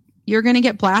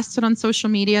get blasted on social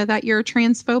media that you're a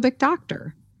transphobic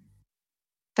doctor.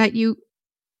 And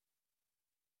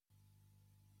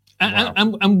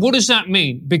what does that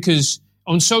mean? Because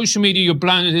on social media, you're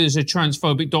branded as a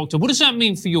transphobic doctor. What does that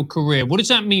mean for your career? What does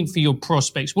that mean for your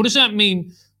prospects? What does that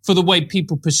mean for the way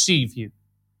people perceive you?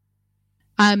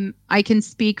 I can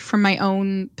speak from my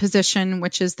own position,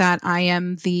 which is that I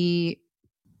am the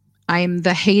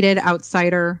hated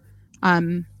outsider.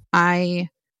 I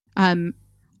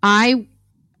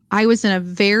was in a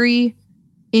very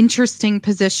interesting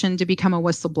position to become a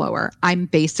whistleblower. I'm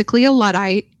basically a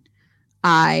Luddite.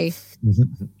 I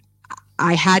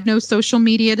had no social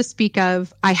media to speak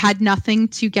of. I had nothing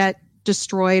to get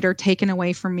destroyed or taken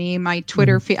away from me. My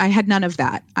Twitter feed, I had none of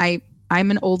that. I'm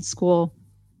an old school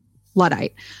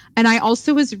Luddite. And I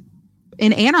also was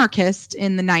an anarchist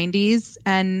in the 90s.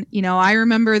 And, I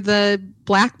remember the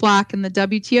Black Bloc and the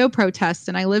WTO protests,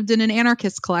 and I lived in an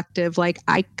anarchist collective. Like,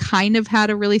 I kind of had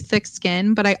a really thick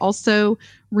skin, but I also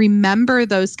remember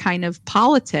those kind of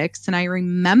politics. And I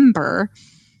remember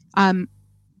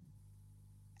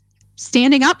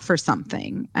standing up for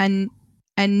something and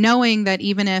knowing that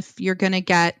even if you're going to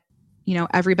get,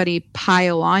 everybody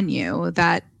pile on you,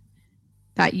 that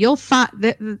you'll find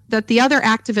that the other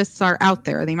activists are out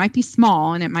there. They might be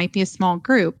small and it might be a small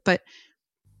group, but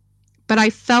I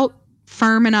felt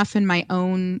firm enough in my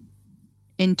own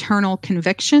internal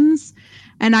convictions.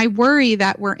 And I worry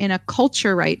that we're in a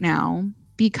culture right now,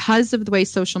 because of the way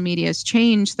social media has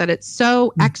changed, that it's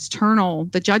so external.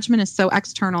 The judgment is so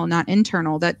external, not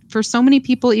internal, that for so many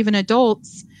people, even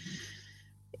adults,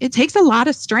 it takes a lot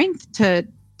of strength to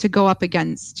go up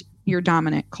against your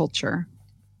dominant culture.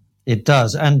 It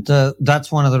does. And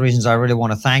that's one of the reasons I really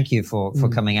want to thank you for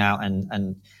coming out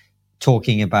and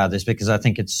talking about this, because I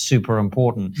think it's super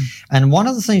important. And one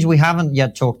of the things we haven't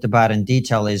yet talked about in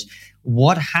detail is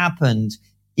what happened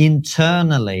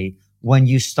internally when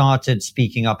you started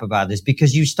speaking up about this,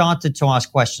 because you started to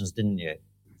ask questions, didn't you?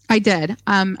 I did.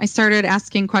 I started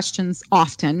asking questions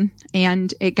often,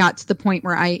 and it got to the point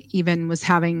where I even was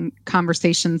having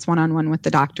conversations one-on-one with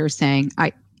the doctor saying,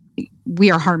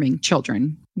 we are harming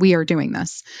children. We are doing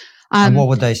this. And what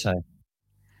would they say?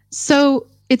 So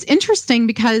it's interesting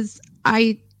because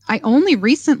I only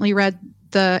recently read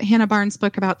the Hannah Barnes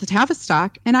book about the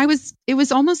Tavistock, and it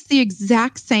was almost the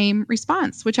exact same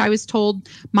response, which I was told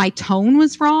my tone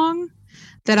was wrong,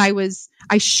 that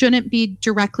I shouldn't be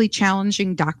directly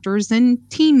challenging doctors in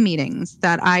team meetings,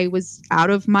 that I was out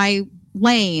of my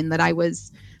lane, that I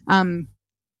was,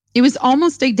 it was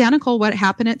almost identical what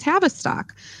happened at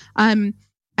Tavistock.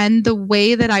 And the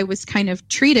way that I was kind of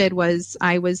treated was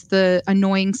I was the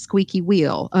annoying squeaky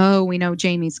wheel. Oh, we know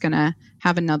Jamie's going to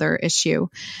have another issue.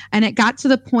 And it got to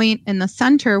the point in the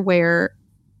center where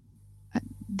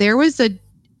there was an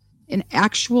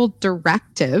actual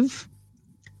directive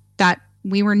that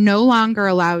we were no longer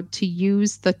allowed to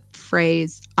use the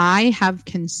phrase, I have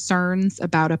concerns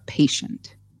about a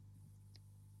patient.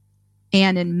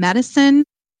 And in medicine,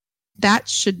 that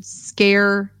should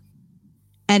scare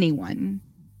anyone,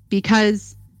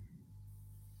 because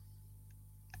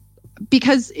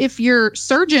if your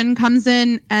surgeon comes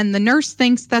in and the nurse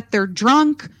thinks that they're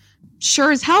drunk,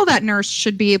 sure as hell that nurse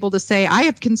should be able to say, I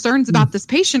have concerns about this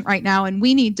patient right now and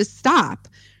we need to stop.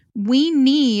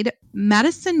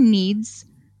 Medicine needs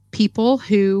people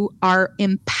who are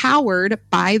empowered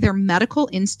by their medical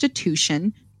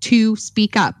institution to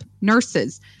speak up.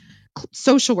 Nurses,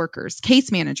 social workers,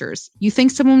 case managers. You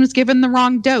think someone was given the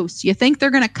wrong dose. You think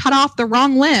they're going to cut off the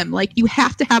wrong limb. Like, you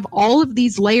have to have all of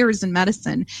these layers in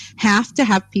medicine, have to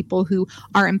have people who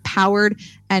are empowered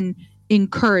and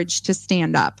encouraged to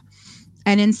stand up.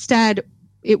 And instead,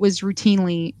 it was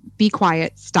routinely, be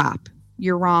quiet, stop.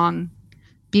 You're wrong.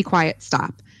 Be quiet,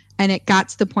 stop. And it got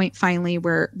to the point finally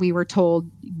where we were told,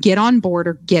 get on board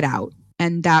or get out.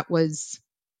 And that was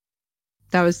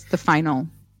the final.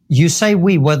 You say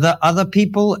were there other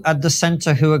people at the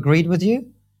center who agreed with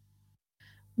you?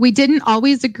 We didn't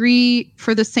always agree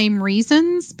for the same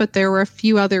reasons, but there were a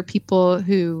few other people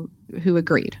who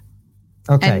agreed.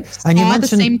 Okay. And you mentioned the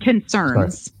same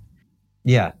concerns. Sorry.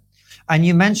 Yeah. And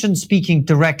you mentioned speaking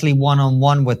directly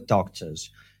one-on-one with doctors.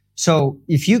 So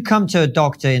if you come to a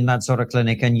doctor in that sort of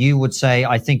clinic and you would say,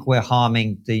 I think we're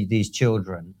harming these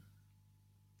children,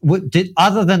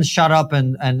 other than shut up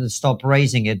and stop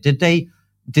raising it, did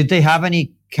they have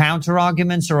any counter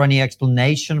arguments or any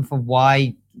explanation for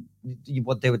why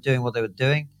what they were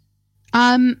doing?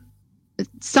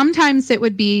 Sometimes it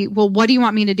would be, well, what do you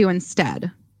want me to do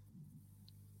instead?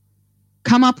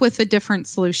 Come up with a different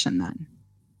solution then.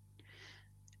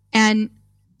 And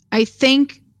I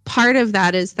think part of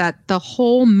that is that the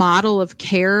whole model of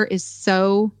care is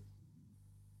so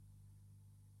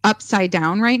upside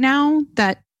down right now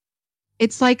that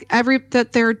it's like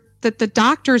that the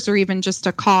doctors are even just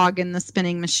a cog in the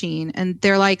spinning machine. And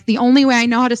they're like, the only way I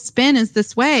know how to spin is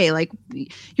this way. Like,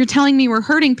 you're telling me we're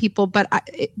hurting people, but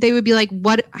they would be like,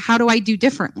 how do I do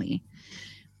differently?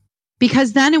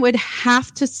 Because then it would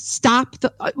have to stop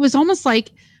it was almost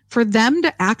like for them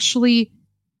to actually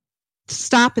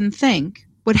stop and think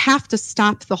would have to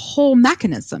stop the whole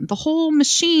mechanism. The whole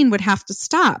machine would have to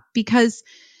stop, because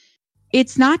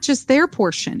it's not just their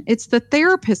portion. It's the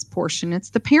therapist portion.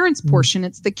 It's the parents' portion.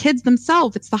 It's the kids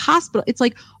themselves. It's the hospital. It's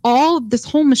like all of this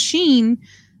whole machine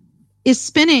is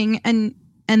spinning, and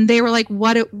they were like,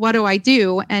 what do I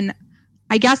do? And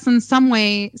I guess in some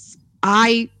ways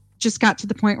I just got to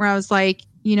the point where I was like,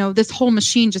 this whole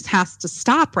machine just has to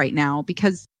stop right now,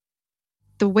 because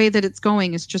the way that it's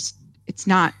going is just, it's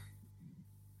not.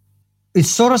 It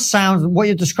sort of sounds, what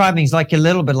you're describing is like a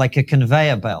little bit like a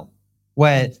conveyor belt,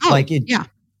 where yeah.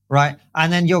 Right.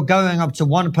 And then you're going up to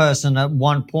one person at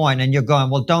one point and you're going,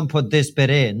 well, don't put this bit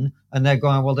in. And they're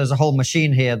going, well, there's a whole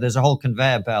machine here. There's a whole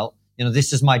conveyor belt.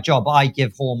 This is my job. I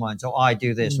give hormones, or I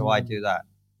do this, or I do that.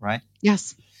 Right.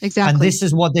 Yes, exactly. And this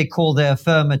is what they call the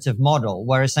affirmative model,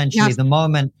 where essentially the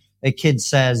moment a kid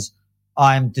says,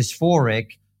 I'm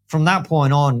dysphoric, from that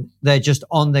point on, they're just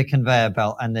on the conveyor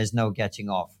belt and there's no getting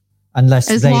off. Unless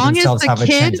they themselves have a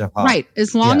change of heart. Right.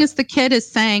 As long as the kid is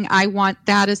saying, I want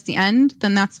that as the end,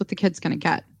 then that's what the kid's going to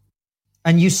get.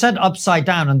 And you said upside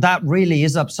down, and that really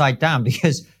is upside down,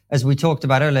 because as we talked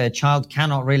about earlier, a child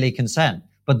cannot really consent,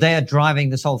 but they are driving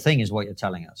this whole thing, is what you're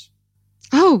telling us.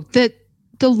 Oh, the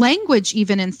language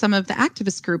even in some of the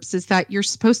activist groups is that you're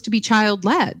supposed to be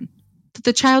child-led, that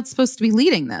the child's supposed to be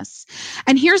leading this.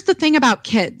 And here's the thing about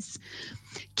kids.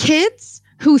 Kids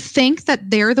who think that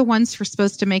they're the ones who are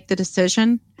supposed to make the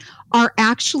decision are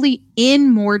actually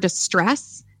in more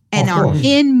distress and are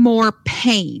in more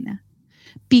pain,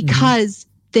 because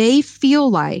they feel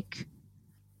like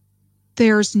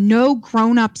there's no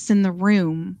grown-ups in the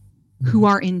room who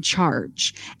are in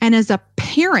charge. And as a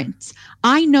parent,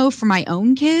 I know for my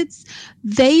own kids,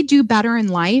 they do better in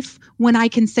life when I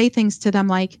can say things to them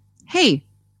like, hey,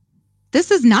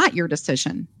 this is not your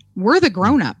decision. We're the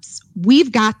grown-ups.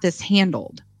 We've got this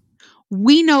handled.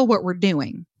 We know what we're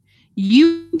doing.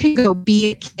 You can go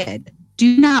be a kid.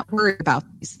 Do not worry about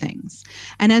these things.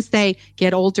 And as they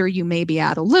get older, you maybe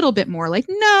add a little bit more like,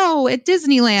 no, at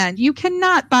Disneyland, you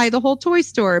cannot buy the whole toy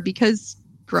store because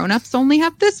grown-ups only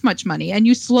have this much money. And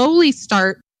you slowly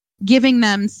start giving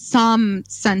them some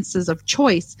senses of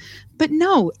choice. But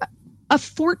no, a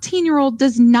 14-year-old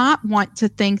does not want to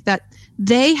think that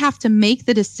they have to make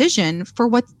the decision for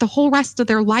what the whole rest of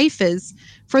their life is,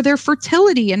 for their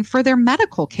fertility and for their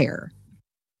medical care.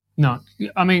 No,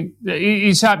 I mean,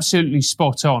 it's absolutely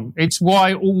spot on. It's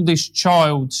why all this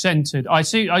child-centered, I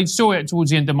saw it towards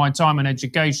the end of my time in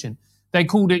education. They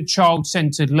called it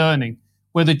child-centered learning,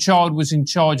 where the child was in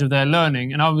charge of their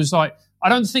learning. And I was like, I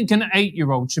don't think an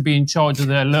 8-year-old should be in charge of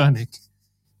their learning.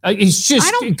 It's just.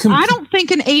 I don't think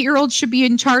an 8-year-old should be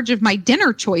in charge of my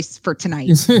dinner choice for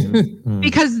tonight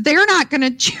because they're not going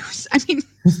to choose. I mean,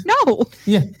 no.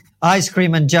 Yeah. Ice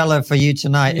cream and Jell-O for you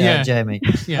tonight, Jamie.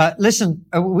 Yeah. Listen,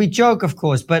 we joke, of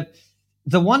course, but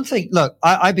the one thing, look,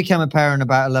 I became a parent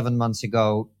about 11 months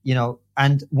ago,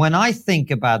 and when I think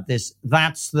about this,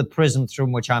 that's the prism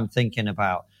through which I'm thinking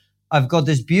about. I've got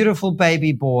this beautiful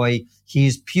baby boy.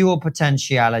 He's pure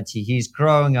potentiality. He's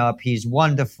growing up. He's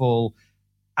wonderful.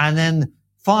 And then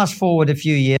fast forward a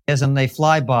few years and they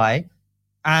fly by,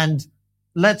 and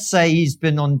let's say he's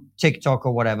been on TikTok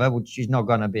or whatever, which he's not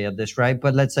going to be at this rate,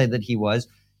 but let's say that he was.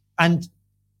 And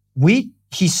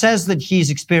he says that he's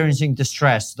experiencing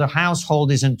distress. The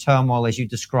household is in turmoil, as you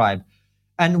described.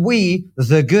 And we,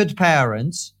 the good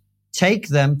parents, take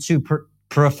them to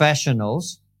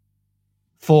professionals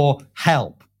for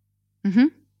help. Mm-hmm.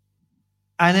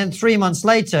 And then 3 months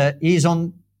later, he's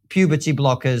on puberty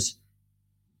blockers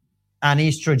and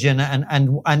estrogen.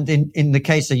 And in the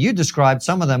case that you described,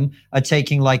 some of them are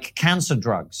taking like cancer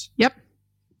drugs. Yep.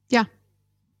 Yeah.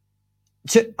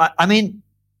 I mean,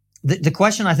 the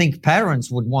question I think parents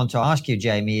would want to ask you,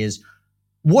 Jamie, is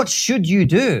what should you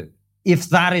do if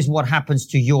that is what happens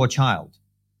to your child?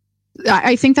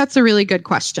 I think that's a really good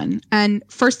question. And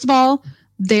first of all,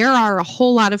 there are a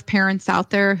whole lot of parents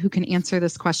out there who can answer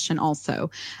this question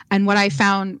also. And what I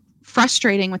found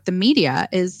frustrating with the media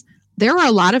is there were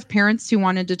a lot of parents who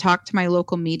wanted to talk to my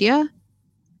local media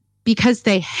because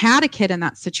they had a kid in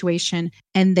that situation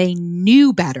and they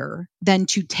knew better than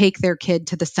to take their kid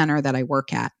to the center that I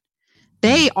work at.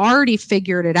 They already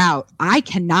figured it out. I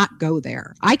cannot go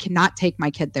there. I cannot take my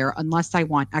kid there unless I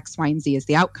want X, Y, and Z as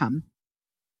the outcome.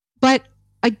 But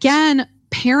again,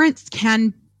 parents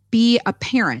can be a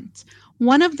parent.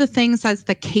 One of the things as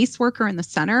the caseworker in the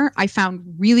center, I found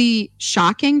really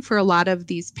shocking for a lot of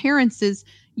these parents is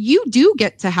you do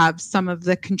get to have some of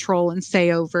the control and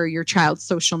say over your child's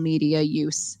social media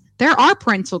use. There are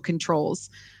parental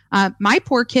controls. My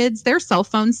poor kids, their cell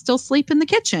phones still sleep in the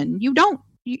kitchen. You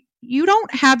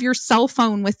don't have your cell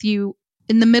phone with you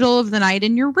in the middle of the night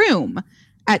in your room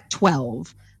at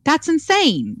 12. That's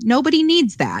insane. Nobody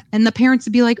needs that. And the parents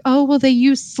would be like, oh, well, they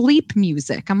use sleep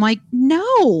music. I'm like,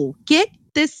 no, get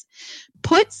this,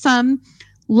 put some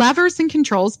levers and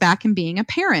controls back in being a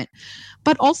parent.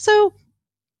 But also,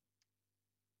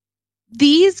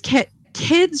 these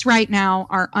kids right now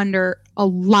are under a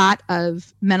lot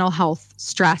of mental health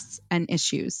stress and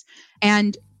issues.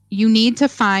 And you need to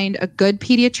find a good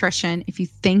pediatrician if you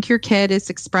think your kid is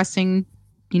expressing,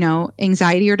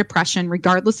 anxiety or depression,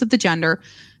 regardless of the gender.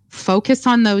 Focus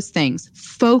on those things.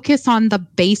 Focus on the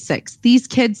basics. These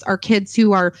kids are kids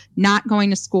who are not going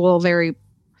to school very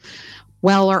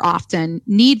well or often,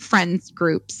 need friends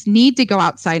groups, need to go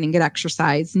outside and get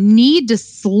exercise, need to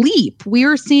sleep. We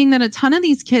are seeing that a ton of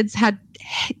these kids had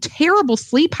terrible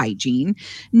sleep hygiene,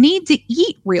 need to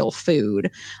eat real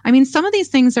food. I mean, some of these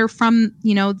things are from,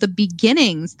 the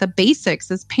beginnings, the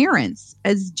basics as parents,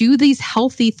 as do these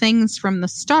healthy things from the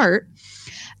start.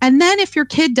 And then if your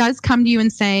kid does come to you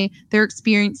and say they're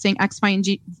experiencing X, Y, and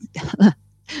G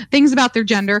things about their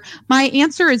gender, my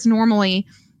answer is normally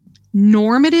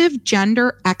normative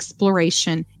gender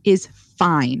exploration is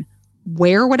fine.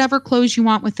 Wear whatever clothes you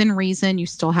want within reason. You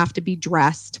still have to be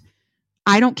dressed.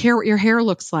 I don't care what your hair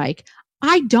looks like.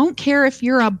 I don't care if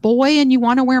you're a boy and you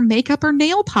want to wear makeup or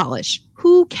nail polish.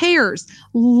 Who cares?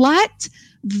 Let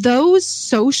those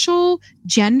social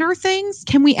gender things,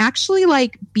 can we actually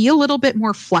be a little bit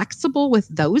more flexible with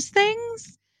those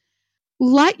things?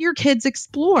 Let your kids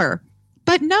explore.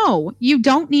 But no, you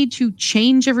don't need to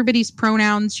change everybody's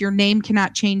pronouns. Your name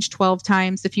cannot change 12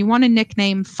 times. If you want a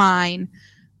nickname, fine.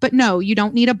 But no, you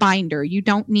don't need a binder. You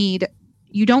don't need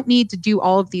to do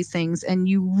all of these things. And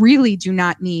you really do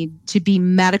not need to be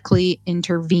medically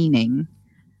intervening.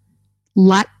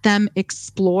 Let them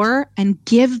explore and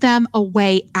give them a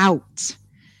way out.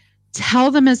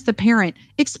 Tell them as the parent,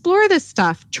 explore this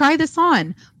stuff, try this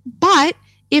on. But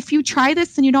if you try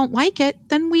this and you don't like it,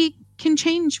 then we can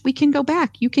change. We can go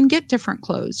back. You can get different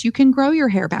clothes. You can grow your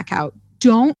hair back out.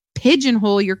 Don't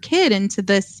pigeonhole your kid into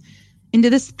this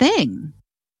thing.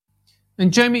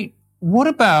 And Jamie, what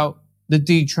about the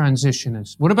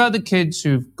detransitioners? What about the kids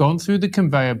who've gone through the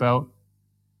conveyor belt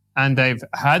and they've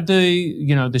had the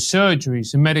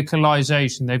surgeries, the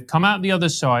medicalization, they've come out the other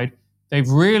side, they've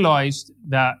realized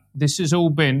that this has all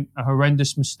been a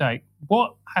horrendous mistake.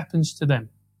 What happens to them?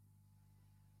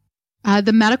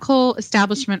 The medical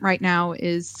establishment right now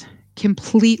is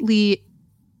completely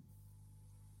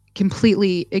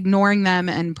ignoring them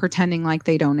and pretending like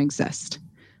they don't exist.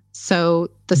 So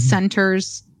the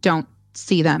centers don't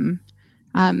see them.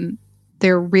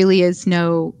 There really is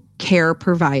no care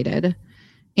provided.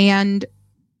 And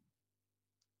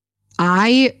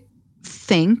I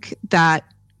think that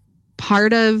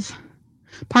part of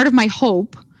my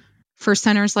hope for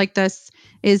centers like this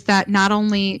is that not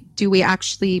only do we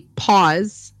actually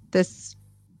pause this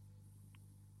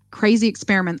crazy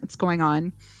experiment that's going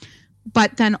on,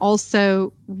 but then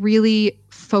also really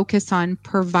focus on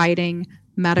providing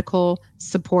medical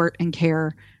support and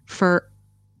care for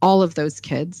all of those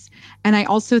kids. And I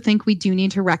also think we do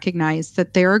need to recognize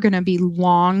that there are going to be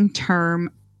long-term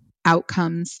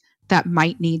outcomes that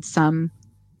might need some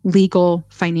legal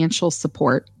financial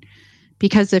support.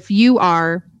 Because if you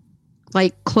are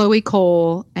like Chloe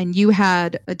Cole, and you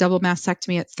had a double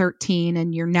mastectomy at 13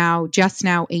 and you're now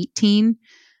 18,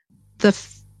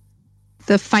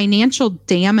 the financial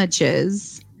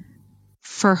damages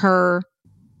for her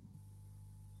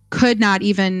could not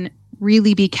even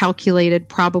really be calculated.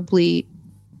 Probably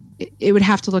it would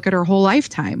have to look at her whole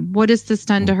lifetime. What has this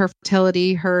done to her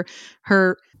fertility, her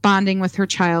bonding with her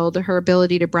child, her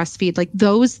ability to breastfeed? Like,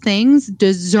 those things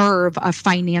deserve a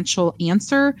financial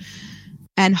answer.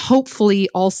 And hopefully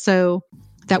also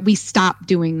that we stop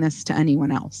doing this to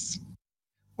anyone else.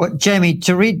 Well, Jamie,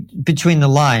 to read between the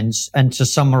lines and to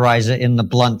summarize it in the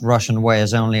blunt Russian way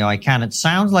as only I can, it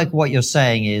sounds like what you're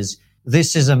saying is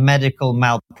this is a medical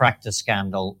malpractice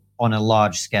scandal on a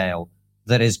large scale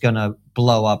that is going to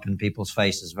blow up in people's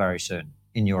faces very soon,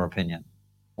 in your opinion,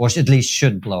 or at least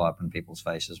should blow up in people's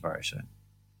faces very soon.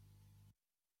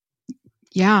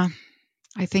 Yeah,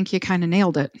 I think you kind of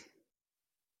nailed it.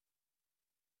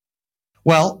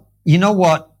 Well, you know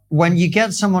what? When you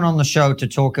get someone on the show to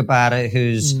talk about it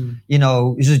who's,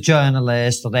 who's a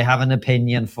journalist, or they have an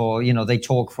opinion for, they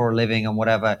talk for a living and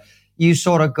whatever, you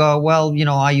sort of go, well,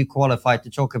 are you qualified to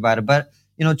talk about it? But,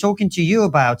 talking to you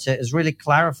about it has really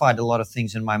clarified a lot of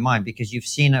things in my mind, because you've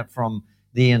seen it from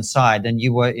the inside and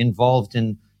you were involved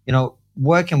in,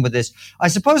 working with this. I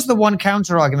suppose the one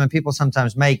counter argument people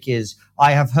sometimes make is,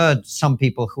 I have heard some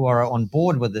people who are on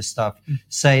board with this stuff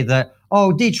say that,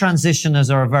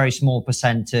 detransitioners are a very small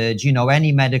percentage.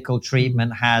 Any medical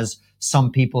treatment has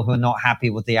some people who are not happy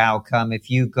with the outcome. If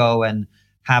you go and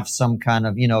have some kind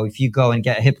of, if you go and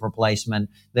get a hip replacement,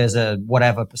 there's a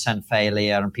whatever percent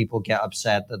failure and people get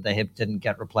upset that the hip didn't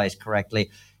get replaced correctly.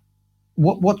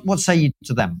 What say you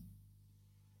to them?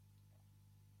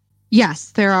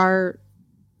 Yes, there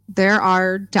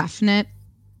are definite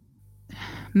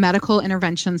medical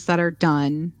interventions that are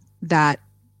done that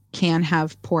can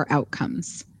have poor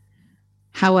outcomes.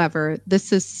 However,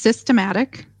 this is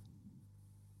systematic.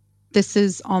 This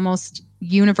is almost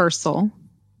universal.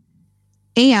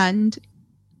 And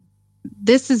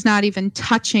this is not even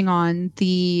touching on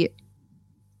the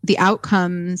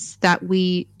outcomes that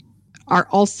we are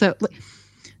also.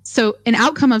 So an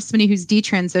outcome of somebody who's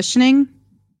detransitioning,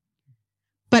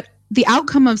 but the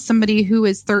outcome of somebody who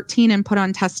is 13 and put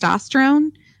on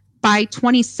testosterone, by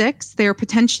 26, they're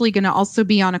potentially going to also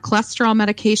be on a cholesterol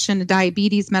medication, a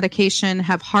diabetes medication,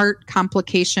 have heart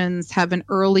complications, have an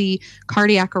early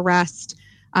cardiac arrest.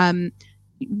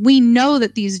 We know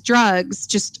that these drugs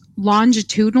just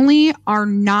longitudinally are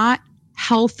not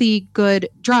healthy, good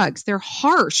drugs. They're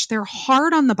harsh. They're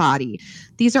hard on the body.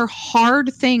 These are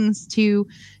hard things to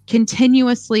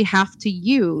continuously have to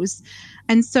use.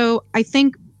 And so I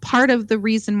think part of the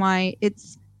reason why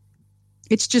it's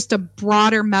just a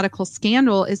broader medical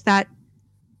scandal is that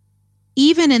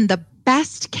even in the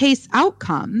best case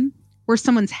outcome, where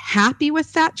someone's happy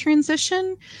with that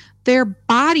transition, their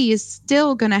body is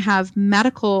still going to have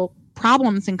medical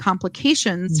problems and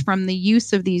complications from the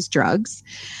use of these drugs.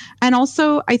 And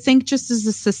also, I think just as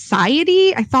a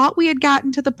society, I thought we had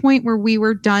gotten to the point where we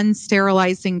were done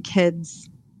sterilizing kids.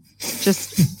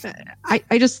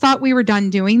 I just thought we were done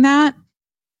doing that,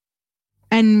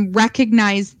 and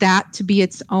recognize that to be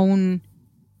its own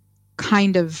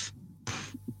kind of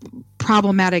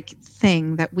problematic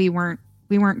thing, that we weren't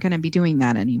going to be doing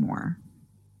that anymore.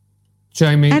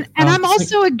 Jamie. And I'm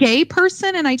also a gay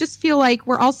person, and I just feel like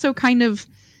we're also kind of,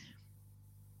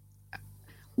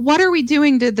 what are we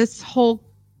doing to this whole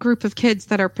group of kids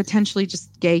that are potentially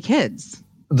just gay kids?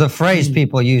 The phrase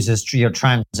people use is you're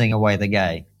transing away the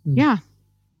gay. Yeah.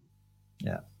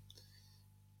 Yeah.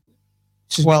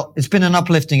 Well, it's been an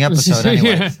uplifting episode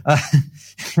anyway.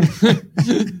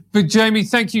 But Jamie,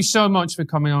 thank you so much for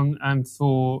coming on and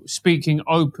for speaking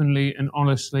openly and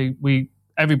honestly.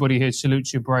 Everybody here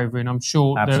salutes your bravery, and I'm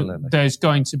sure there's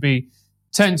going to be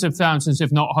tens of thousands,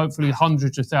 if not hopefully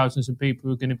hundreds of thousands of people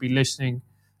who are going to be listening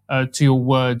to your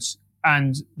words,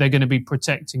 and they're going to be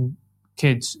protecting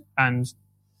kids, and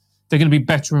they're going to be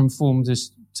better informed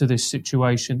as to this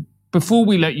situation. Before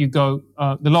we let you go,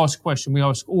 the last question we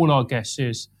ask all our guests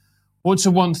is, what's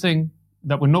the one thing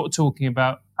that we're not talking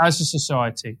about as a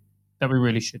society that we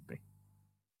really should be?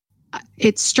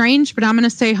 It's strange, but I'm going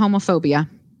to say homophobia.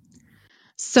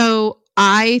 So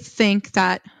I think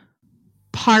that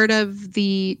part of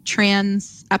the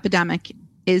trans epidemic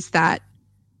is that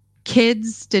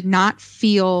kids did not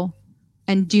feel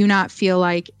and do not feel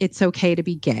like it's okay to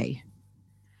be gay.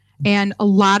 And a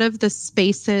lot of the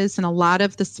spaces and a lot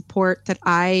of the support that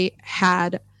I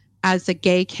had as a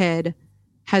gay kid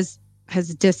has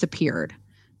disappeared.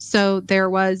 So there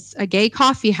was a gay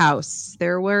coffee house.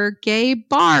 There were gay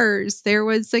bars. There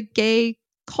was a gay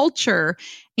culture.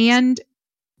 And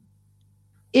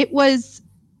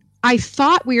I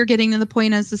thought we were getting to the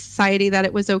point as a society that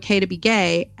it was okay to be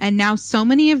gay. And now so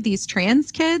many of these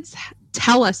trans kids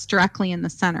tell us directly in the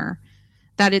center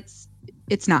that it's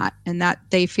not, and that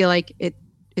they feel like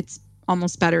it's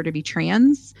almost better to be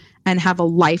trans and have a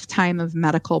lifetime of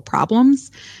medical problems.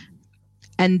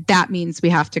 And that means we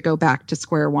have to go back to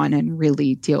square one and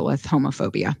really deal with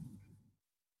homophobia.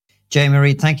 Jamie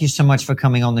Reed, thank you so much for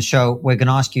coming on the show. We're going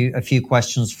to ask you a few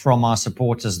questions from our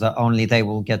supporters that only they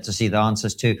will get to see the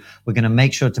answers to. We're going to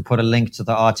make sure to put a link to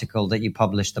the article that you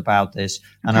published about this.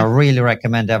 And I really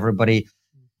recommend everybody,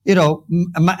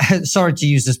 sorry to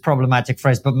use this problematic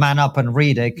phrase, but man up and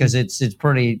read it, because it's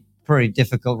pretty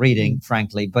difficult reading,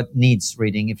 frankly, but needs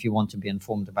reading if you want to be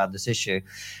informed about this issue.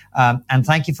 And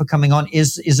thank you for coming on.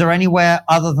 Is there anywhere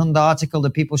other than the article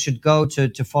that people should go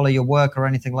to follow your work or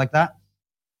anything like that?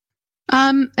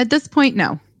 At this point,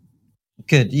 no.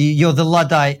 Good. You're the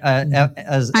Luddite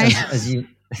as you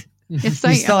Yes,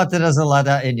 you started as a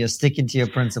Luddite and you're sticking to your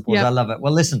principles. Yep. I love it.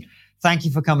 Well, listen, thank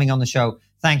you for coming on the show.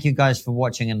 Thank you guys for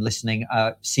watching and listening.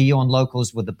 See you on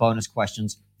Locals with the bonus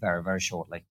questions very, very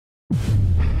shortly.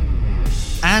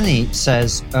 Annie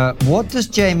says, what does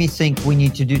Jamie think we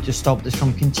need to do to stop this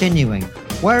from continuing?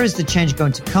 Where is the change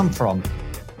going to come from?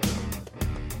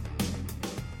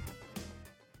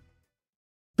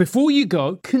 Before you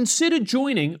go, consider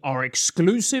joining our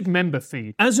exclusive member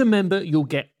feed. As a member, you'll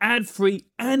get ad-free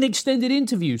and extended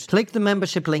interviews. Click the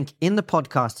membership link in the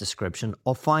podcast description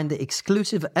or find the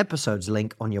exclusive episodes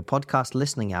link on your podcast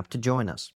listening app to join us.